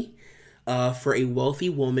manny for a wealthy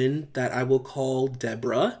woman that I will call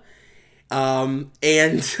Deborah.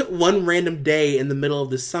 And one random day in the middle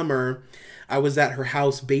of the summer, I was at her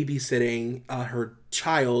house babysitting her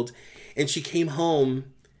child, and she came home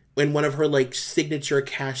in one of her like signature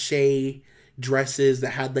cachet dresses that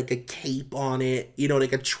had like a cape on it, you know,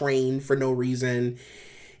 like a train for no reason.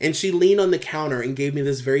 And she leaned on the counter and gave me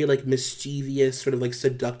this very like mischievous sort of like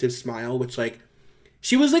seductive smile, which like,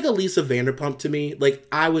 she was like a Lisa Vanderpump to me. Like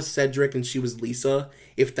I was Cedric and she was Lisa,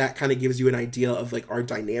 if that kind of gives you an idea of like our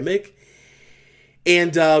dynamic.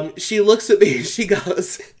 And she looks at me and she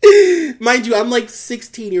goes, mind you, I'm like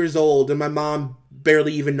 16 years old and my mom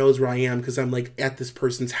barely even knows where I am because I'm like at this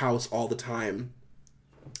person's house all the time.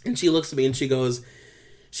 And she looks at me and she goes,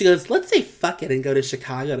 let's say fuck it and go to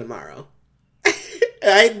Chicago tomorrow.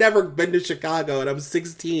 I had never been to Chicago and I was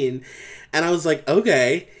 16. And I was like,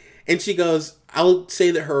 okay. And she goes, I'll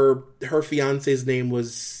say that her fiance's name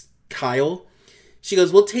was Kyle. She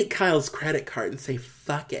goes, we'll take Kyle's credit card and say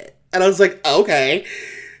fuck it. And I was like, okay.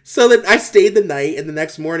 So then I stayed the night, and the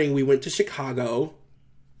next morning we went to Chicago.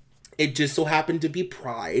 It just so happened to be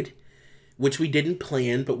Pride, which we didn't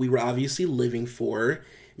plan, but we were obviously living for.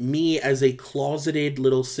 Me as a closeted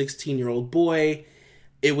little 16-year-old boy.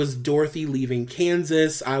 It was Dorothy leaving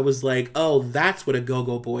Kansas. I was like, oh, that's what a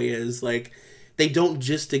go-go boy is. Like, they don't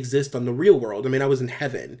just exist on the real world. I mean, I was in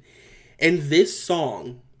heaven. And this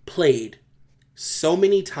song played so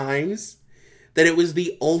many times that it was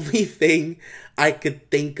the only thing I could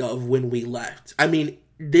think of when we left. I mean,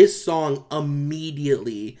 this song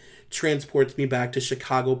immediately transports me back to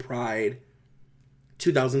Chicago Pride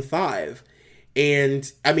 2005. And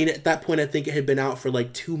I mean, at that point, I think it had been out for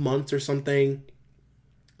like 2 months or something.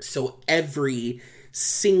 So every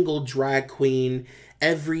single drag queen,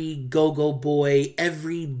 every go-go boy,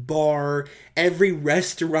 every bar, every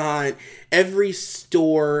restaurant, every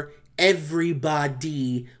store,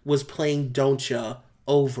 everybody was playing Don't Ya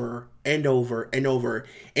over and over and over.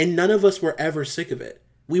 And none of us were ever sick of it.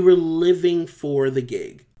 We were living for the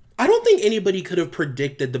gig. I don't think anybody could have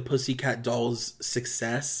predicted the Pussycat Dolls'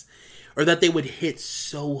 success or that they would hit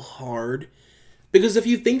so hard. Because if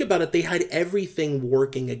you think about it, they had everything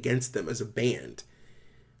working against them as a band.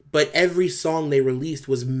 But every song they released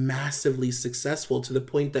was massively successful to the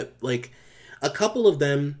point that, like, a couple of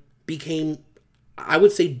them became, I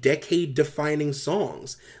would say, decade-defining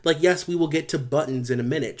songs. Like, yes, we will get to Buttons in a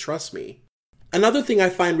minute, trust me. Another thing I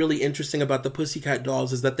find really interesting about the Pussycat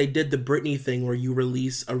Dolls is that they did the Britney thing where you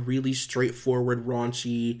release a really straightforward,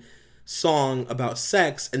 raunchy song about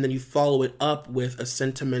sex and then you follow it up with a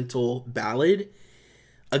sentimental ballad.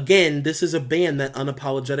 Again, this is a band that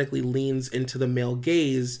unapologetically leans into the male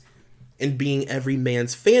gaze and being every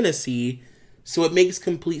man's fantasy, so it makes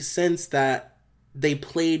complete sense that they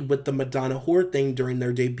played with the Madonna whore thing during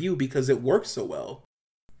their debut because it worked so well.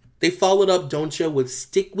 They followed up Don't Ya with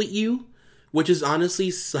Stick With You, which is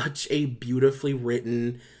honestly such a beautifully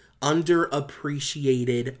written,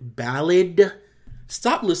 underappreciated ballad.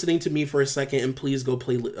 Stop listening to me for a second and please go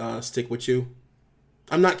play Stick With You.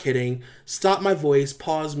 I'm not kidding. Stop my voice,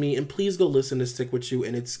 pause me, and please go listen to Stick With You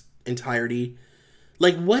in its entirety.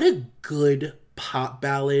 Like, what a good pop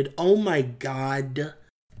ballad. Oh my god.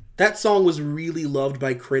 That song was really loved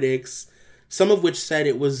by critics, some of which said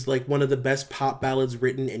it was like one of the best pop ballads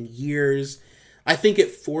written in years. I think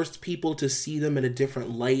it forced people to see them in a different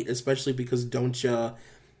light, especially because Don't Ya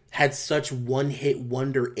had such one-hit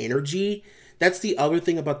wonder energy. That's the other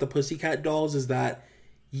thing about the Pussycat Dolls is that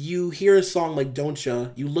you hear a song like Don't Ya,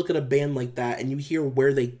 you look at a band like that, and you hear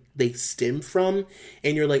where they stem from,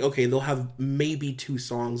 and you're like, okay, they'll have maybe 2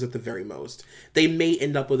 songs at the very most. They may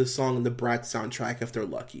end up with a song in the Bratz soundtrack if they're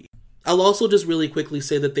lucky. I'll also just really quickly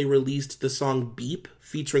say that they released the song Beep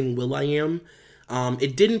featuring will.i.am.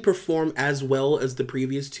 It didn't perform as well as the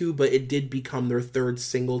previous 2, but it did become their 3rd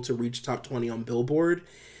single to reach top 20 on Billboard.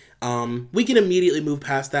 We can immediately move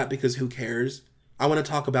past that because who cares? I want to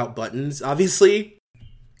talk about Buttons, obviously.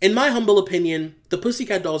 In my humble opinion, the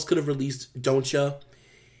Pussycat Dolls could have released Don't Ya.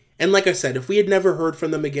 And like I said, if we had never heard from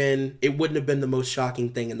them again, it wouldn't have been the most shocking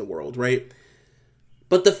thing in the world, right?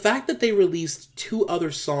 But the fact that they released 2 other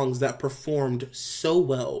songs that performed so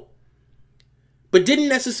well, but didn't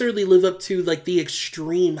necessarily live up to like the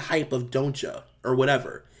extreme hype of Don't Ya or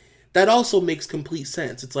whatever, that also makes complete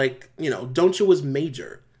sense. It's like, Don't Ya was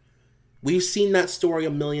major. We've seen that story a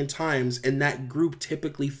million times, and that group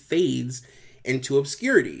typically fades into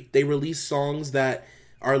obscurity. They release songs that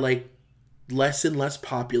are like less and less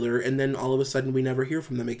popular, and then all of a sudden we never hear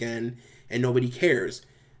from them again, and nobody cares.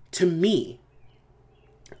 To me,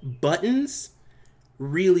 Buttons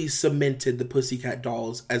really cemented the Pussycat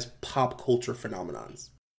Dolls as pop culture phenomenons.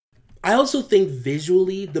 I also think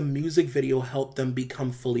visually, the music video helped them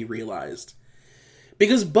become fully realized.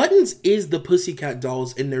 Because Buttons is the Pussycat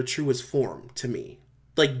Dolls in their truest form, to me.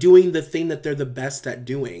 Like, doing the thing that they're the best at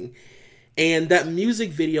doing. And that music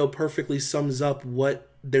video perfectly sums up what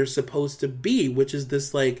they're supposed to be, which is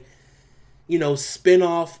this, like,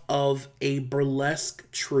 spin-off of a burlesque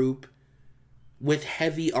troupe with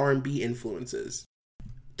heavy R&B influences.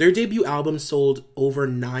 Their debut album sold over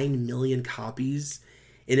 9 million copies,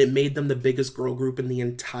 and it made them the biggest girl group in the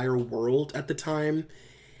entire world at the time.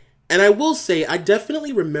 And I will say, I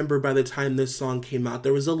definitely remember by the time this song came out,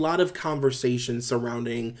 there was a lot of conversation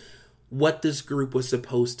surrounding what this group was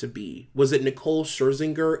supposed to be. Was it Nicole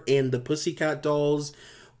Scherzinger and the Pussycat Dolls?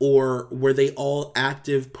 Or were they all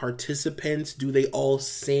active participants? Do they all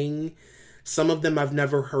sing? Some of them I've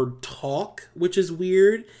never heard talk, which is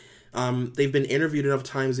weird. They've been interviewed enough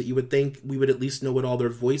times that you would think we would at least know what all their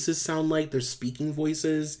voices sound like, their speaking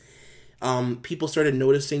voices. People started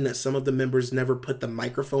noticing that some of the members never put the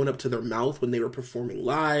microphone up to their mouth when they were performing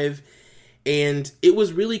live. And it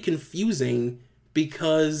was really confusing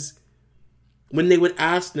because when they would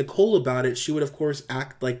ask Nicole about it, she would, of course,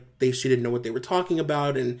 act like she didn't know what they were talking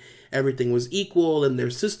about and everything was equal and they're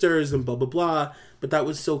sisters and blah, blah, blah. But that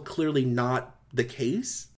was so clearly not the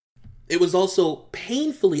case. It was also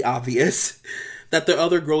painfully obvious that the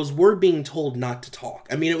other girls were being told not to talk.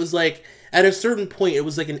 I mean, it was like, at a certain point, it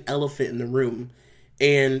was like an elephant in the room.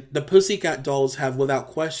 And the Pussycat Dolls have, without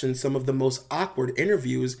question, some of the most awkward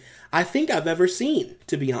interviews I think I've ever seen,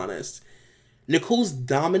 to be honest. Nicole's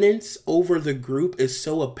dominance over the group is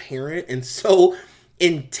so apparent and so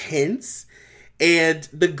intense. And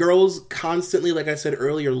the girls constantly, like I said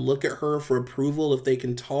earlier, look at her for approval if they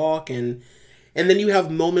can talk. And then you have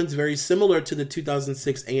moments very similar to the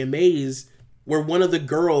 2006 AMAs where one of the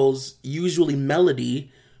girls, usually Melody,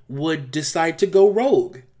 would decide to go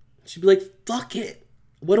rogue. She'd be like, fuck it.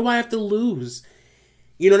 What do I have to lose?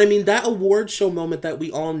 You know what I mean? That award show moment that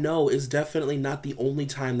we all know is definitely not the only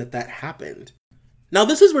time that happened. Now,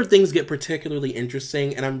 this is where things get particularly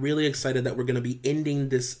interesting, and I'm really excited that we're going to be ending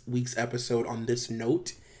this week's episode on this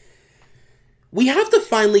note. We have to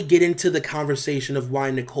finally get into the conversation of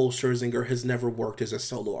why Nicole Scherzinger has never worked as a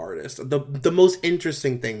solo artist. The most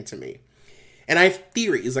interesting thing to me. And I have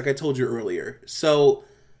theories, like I told you earlier. So,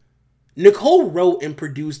 Nicole wrote and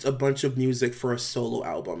produced a bunch of music for a solo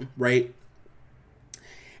album, right?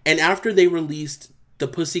 And after they released the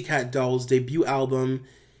Pussycat Dolls debut album,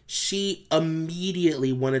 she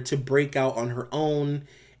immediately wanted to break out on her own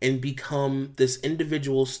and become this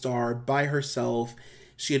individual star by herself.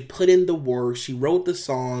 She had put in the work. She wrote the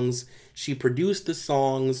songs. She produced the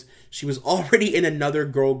songs. She was already in another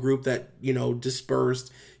girl group that,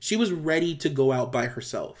 dispersed. She was ready to go out by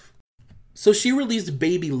herself. So she released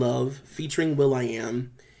Baby Love featuring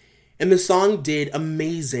will.i.am. And the song did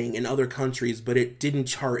amazing in other countries, but it didn't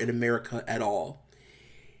chart in America at all.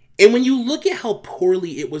 And when you look at how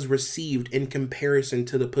poorly it was received in comparison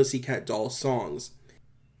to the Pussycat Dolls songs,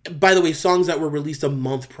 by the way, songs that were released a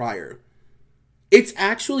month prior, it's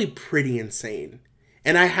actually pretty insane.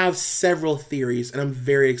 And I have several theories, and I'm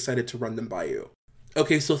very excited to run them by you.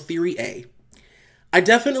 Okay, so theory A. I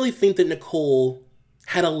definitely think that Nicole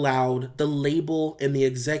had allowed the label and the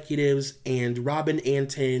executives and Robin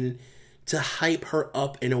Antin to hype her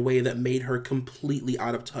up in a way that made her completely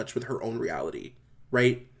out of touch with her own reality,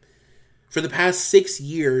 right? For the past 6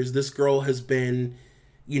 years, this girl has been,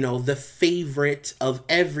 the favorite of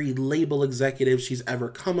every label executive she's ever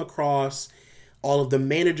come across. All of the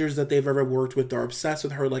managers that they've ever worked with are obsessed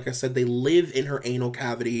with her. Like I said, they live in her anal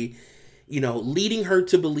cavity, leading her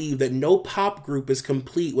to believe that no pop group is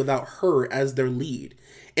complete without her as their lead.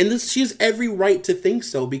 And she has every right to think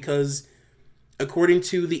so because according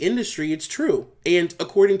to the industry, it's true. And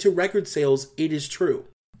according to record sales, it is true.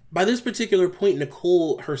 By this particular point,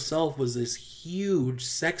 Nicole herself was this huge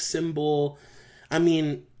sex symbol. I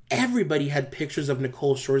mean, everybody had pictures of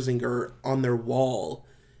Nicole Scherzinger on their wall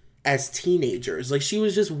as teenagers. Like, she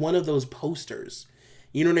was just one of those posters.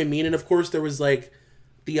 You know what I mean? And of course, there was like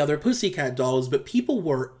the other Pussycat Dolls, but people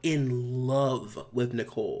were in love with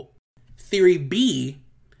Nicole. Theory B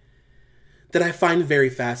that I find very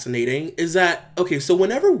fascinating is that, okay, so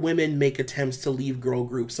whenever women make attempts to leave girl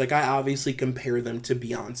groups, like I obviously compare them to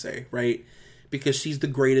Beyonce, right? Because she's the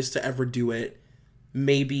greatest to ever do it.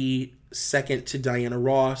 Maybe second to Diana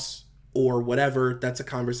Ross or whatever. That's a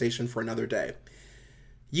conversation for another day.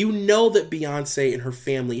 You know that Beyonce and her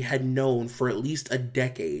family had known for at least a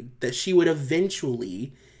decade that she would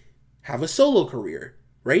eventually have a solo career,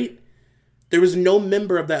 right? There was no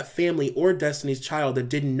member of that family or Destiny's Child that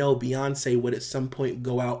didn't know Beyonce would at some point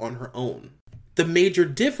go out on her own. The major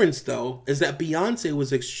difference, though, is that Beyonce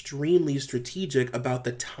was extremely strategic about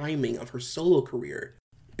the timing of her solo career.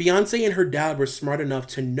 Beyonce and her dad were smart enough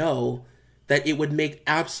to know that it would make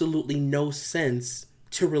absolutely no sense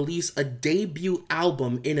to release a debut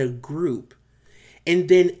album in a group and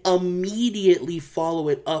then immediately follow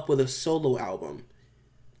it up with a solo album.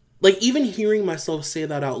 Like, even hearing myself say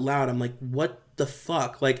that out loud, I'm like, what the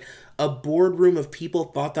fuck? Like, a boardroom of people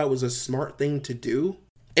thought that was a smart thing to do?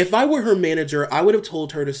 If I were her manager, I would have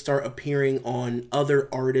told her to start appearing on other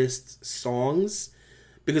artists' songs,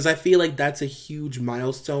 because I feel like that's a huge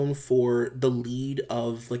milestone for the lead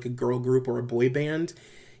of, like, a girl group or a boy band.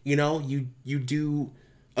 You know, you do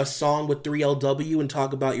a song with 3LW and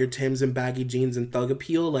talk about your Timbs and baggy jeans and thug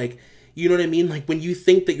appeal, like, you know what I mean? Like, when you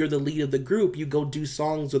think that you're the lead of the group, you go do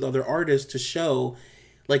songs with other artists to show,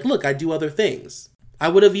 like, look, I do other things. I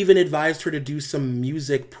would have even advised her to do some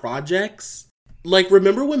music projects. Like,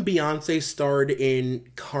 remember when Beyonce starred in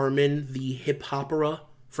Carmen, the hip opera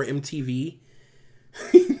for MTV?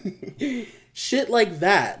 Shit like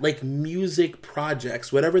that. Like, music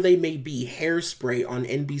projects, whatever they may be. Hairspray on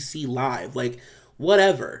NBC Live. Like,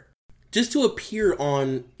 whatever. Just to appear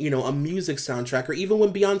on, a music soundtrack, or even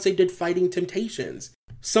when Beyonce did Fighting Temptations.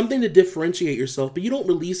 Something to differentiate yourself, but you don't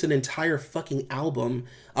release an entire fucking album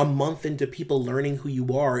a month into people learning who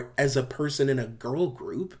you are as a person in a girl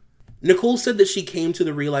group. Nicole said that she came to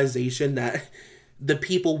the realization that the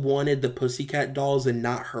people wanted the Pussycat Dolls and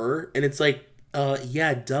not her. And it's like,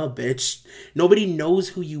 yeah, duh, bitch. Nobody knows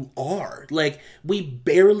who you are. Like, we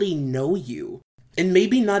barely know you. And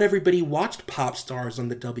maybe not everybody watched Pop Stars on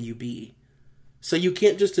the WB. So you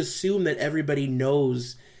can't just assume that everybody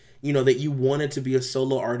knows, that you wanted to be a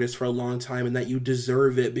solo artist for a long time and that you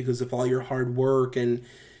deserve it because of all your hard work. And,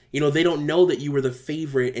 they don't know that you were the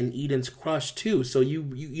favorite and Eden's crush too. So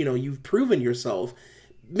you've proven yourself.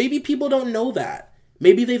 Maybe people don't know that.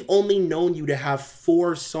 Maybe they've only known you to have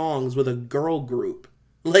 4 songs with a girl group.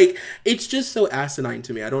 Like, it's just so asinine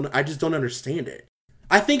to me. I just don't understand it.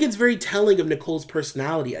 I think it's very telling of Nicole's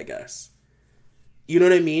personality, I guess. You know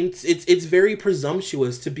what I mean? It's very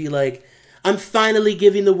presumptuous to be like, I'm finally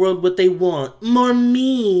giving the world what they want. More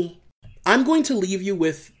me. I'm going to leave you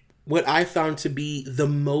with what I found to be the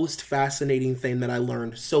most fascinating thing that I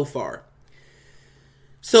learned so far.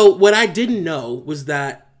 So what I didn't know was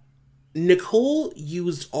that Nicole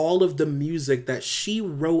used all of the music that she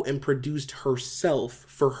wrote and produced herself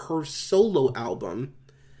for her solo album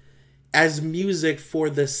as music for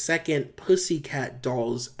the second Pussycat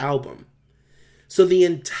Dolls album. So the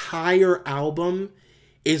entire album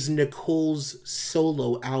is Nicole's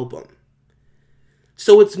solo album.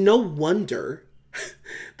 So it's no wonder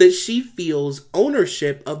that she feels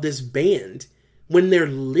ownership of this band when they're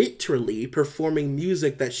literally performing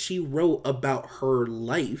music that she wrote about her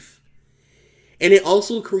life. And it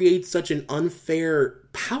also creates such an unfair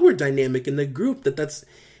power dynamic in the group that's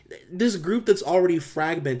this group that's already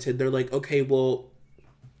fragmented. They're like, okay, well,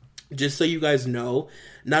 just so you guys know,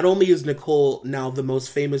 not only is Nicole now the most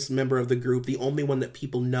famous member of the group, the only one that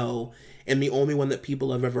people know, and the only one that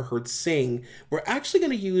people have ever heard sing, we're actually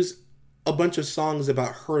going to use a bunch of songs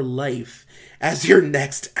about her life as your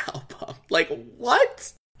next album. Like,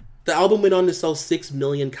 what? The album went on to sell 6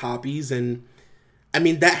 million copies, and I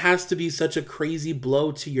mean, that has to be such a crazy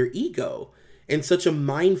blow to your ego and such a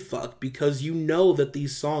mindfuck, because you know that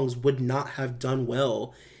these songs would not have done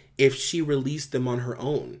well if she released them on her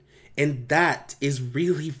own. And that is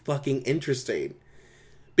really fucking interesting,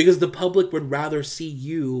 because the public would rather see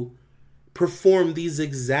you perform these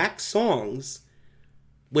exact songs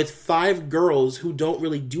with 5 girls who don't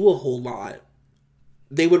really do a whole lot.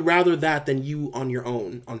 They would rather that than you on your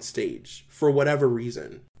own on stage, for whatever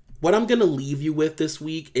reason. What I'm going to leave you with this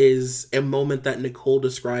week is a moment that Nicole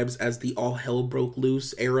describes as the all hell broke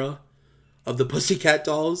loose era of the Pussycat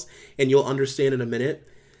Dolls, and you'll understand in a minute.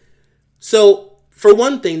 So, for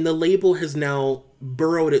one thing, the label has now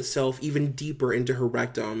burrowed itself even deeper into her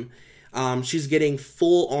rectum. She's getting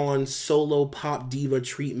full-on solo pop diva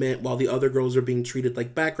treatment while the other girls are being treated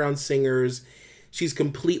like background singers. She's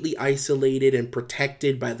completely isolated and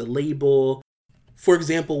protected by the label. For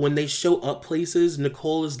example, when they show up places,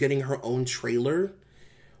 Nicole is getting her own trailer,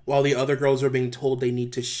 while the other girls are being told they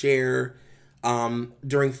need to share.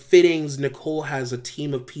 During fittings, Nicole has a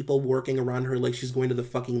team of people working around her like she's going to the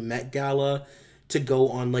fucking Met Gala to go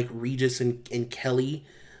on like Regis and Kelly,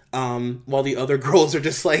 while the other girls are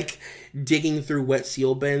just like digging through wet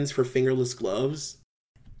seal bins for fingerless gloves.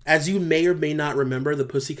 As you may or may not remember, the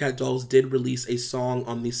Pussycat Dolls did release a song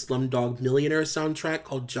on the Slumdog Millionaire soundtrack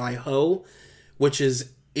called Jai Ho, which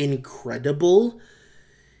is incredible.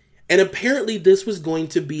 And apparently this was going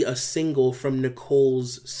to be a single from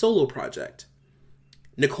Nicole's solo project.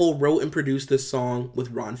 Nicole wrote and produced this song with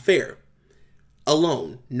Ron Fair.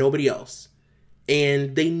 Alone, nobody else.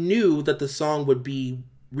 And they knew that the song would be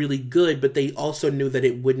really good, but they also knew that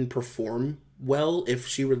it wouldn't perform well if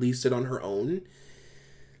she released it on her own.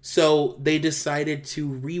 So they decided to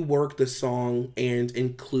rework the song and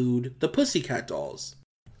include the Pussycat Dolls.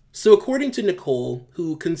 So according to Nicole,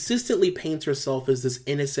 who consistently paints herself as this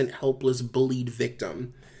innocent, helpless, bullied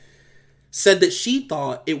victim, said that she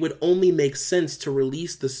thought it would only make sense to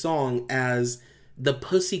release the song as the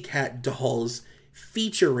Pussycat Dolls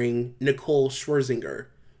featuring Nicole Scherzinger,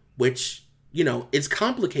 which, you know, is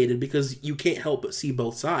complicated because you can't help but see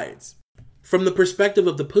both sides. From the perspective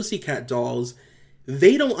of the Pussycat Dolls,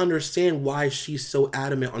 they don't understand why she's so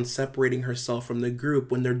adamant on separating herself from the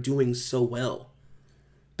group when they're doing so well.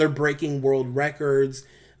 They're breaking world records.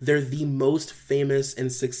 They're the most famous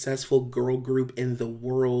and successful girl group in the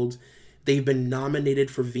world. They've been nominated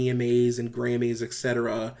for VMAs and Grammys,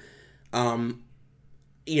 etc.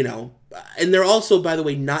 You know, and they're also, by the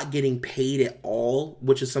way, not getting paid at all,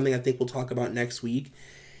 which is something I think we'll talk about next week.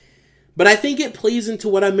 But I think it plays into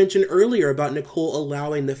what I mentioned earlier about Nicole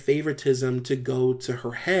allowing the favoritism to go to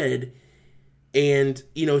her head. And,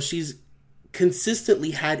 you know, she's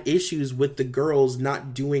consistently had issues with the girls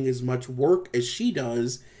not doing as much work as she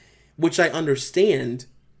does, which I understand.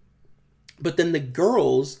 But then the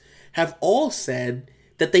girls have all said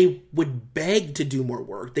that they would beg to do more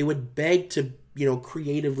work. They would beg to, you know,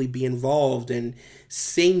 creatively be involved and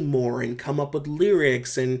sing more and come up with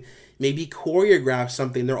lyrics and maybe choreograph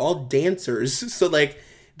something. They're all dancers. So like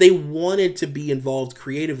they wanted to be involved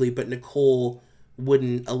creatively, but Nicole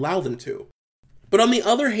wouldn't allow them to. But on the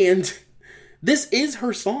other hand, this is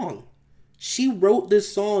her song. She wrote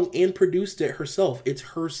this song and produced it herself. It's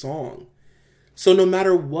her song. So no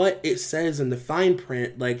matter what it says in the fine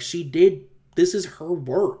print, like this is her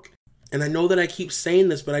work. And I know that I keep saying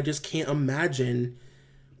this, but I just can't imagine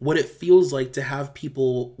what it feels like to have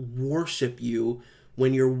people worship you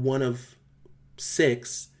when you're one of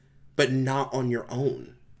 6, but not on your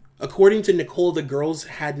own. According to Nicole, the girls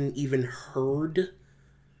hadn't even heard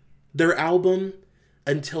their album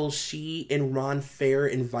until she and Ron Fair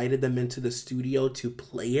invited them into the studio to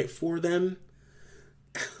play it for them.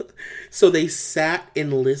 So they sat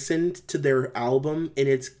and listened to their album in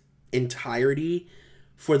its entirety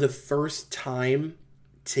for the first time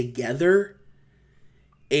together.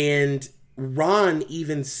 And Ron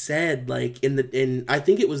even said, like, in I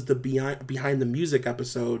think it was the behind the music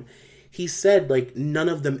episode, he said, like, none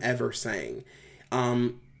of them ever sang.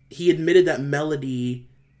 He admitted that Melody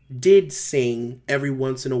did sing every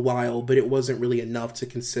once in a while, but it wasn't really enough to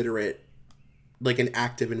consider it like an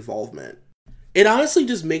active involvement. It honestly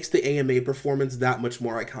just makes the AMA performance that much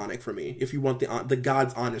more iconic for me, if you want the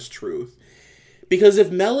God's honest truth. Because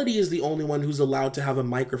if Melody is the only one who's allowed to have a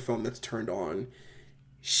microphone that's turned on,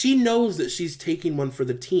 she knows that she's taking one for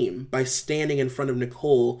the team by standing in front of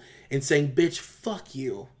Nicole and saying, bitch, fuck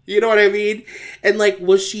you. You know what I mean? And, like,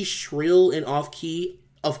 was she shrill and off-key?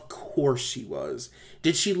 Of course she was.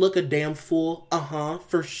 Did she look a damn fool?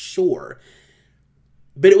 For sure.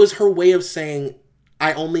 But it was her way of saying,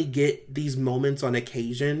 I only get these moments on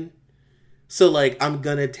occasion. So, like, I'm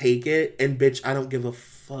gonna take it, and bitch, I don't give a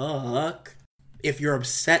fuck if you're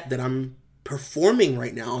upset that I'm performing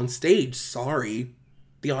right now on stage. Sorry.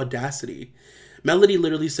 The audacity. Melody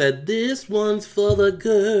literally said, this one's for the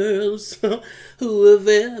girls who have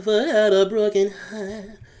ever had a broken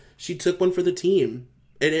heart. She took one for the team.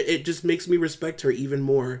 And it just makes me respect her even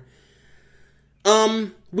more.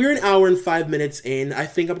 We're an hour and 5 minutes in. I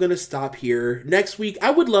think I'm going to stop here. Next week,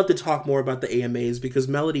 I would love to talk more about the AMAs because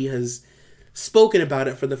Melody has spoken about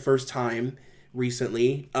it for the first time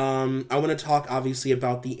recently. I want to talk, obviously,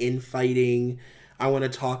 about the infighting. I want to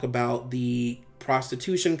talk about the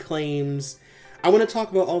prostitution claims. I want to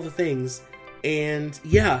talk about all the things. And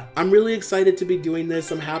yeah, I'm really excited to be doing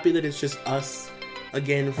this. I'm happy that it's just us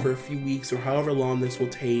again for a few weeks or however long this will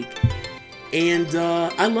take. And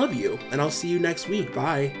I love you, and I'll see you next week.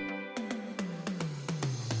 Bye.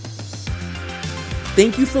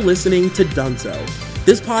 Thank you for listening to Dunzo.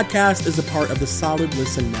 This podcast is a part of the Solid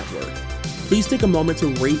Listen Network. Please take a moment to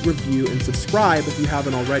rate, review, and subscribe if you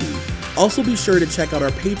haven't already. Also be sure to check out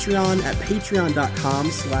our Patreon at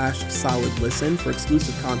patreon.com/solidlisten for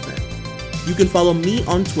exclusive content. You can follow me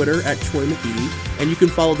on Twitter at Troy McEady, and you can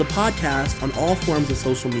follow the podcast on all forms of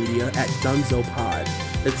social media at DunzoPod.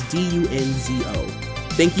 That's DUNZO.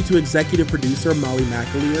 Thank you to executive producer Molly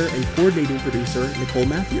McAleer and coordinating producer Nicole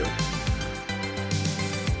Matthew.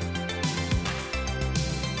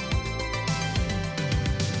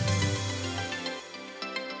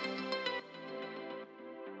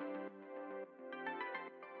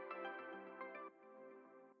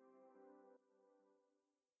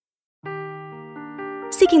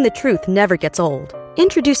 Seeking the truth never gets old.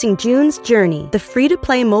 Introducing June's Journey, the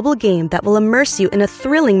free-to-play mobile game that will immerse you in a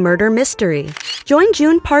thrilling murder mystery. Join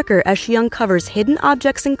June Parker as she uncovers hidden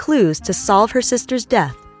objects and clues to solve her sister's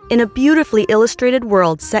death in a beautifully illustrated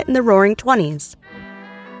world set in the Roaring '20s.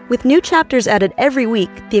 With new chapters added every week,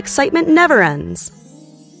 the excitement never ends.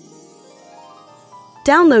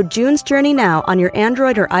 Download June's Journey now on your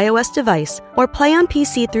Android or iOS device, or play on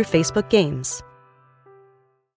PC through Facebook Games.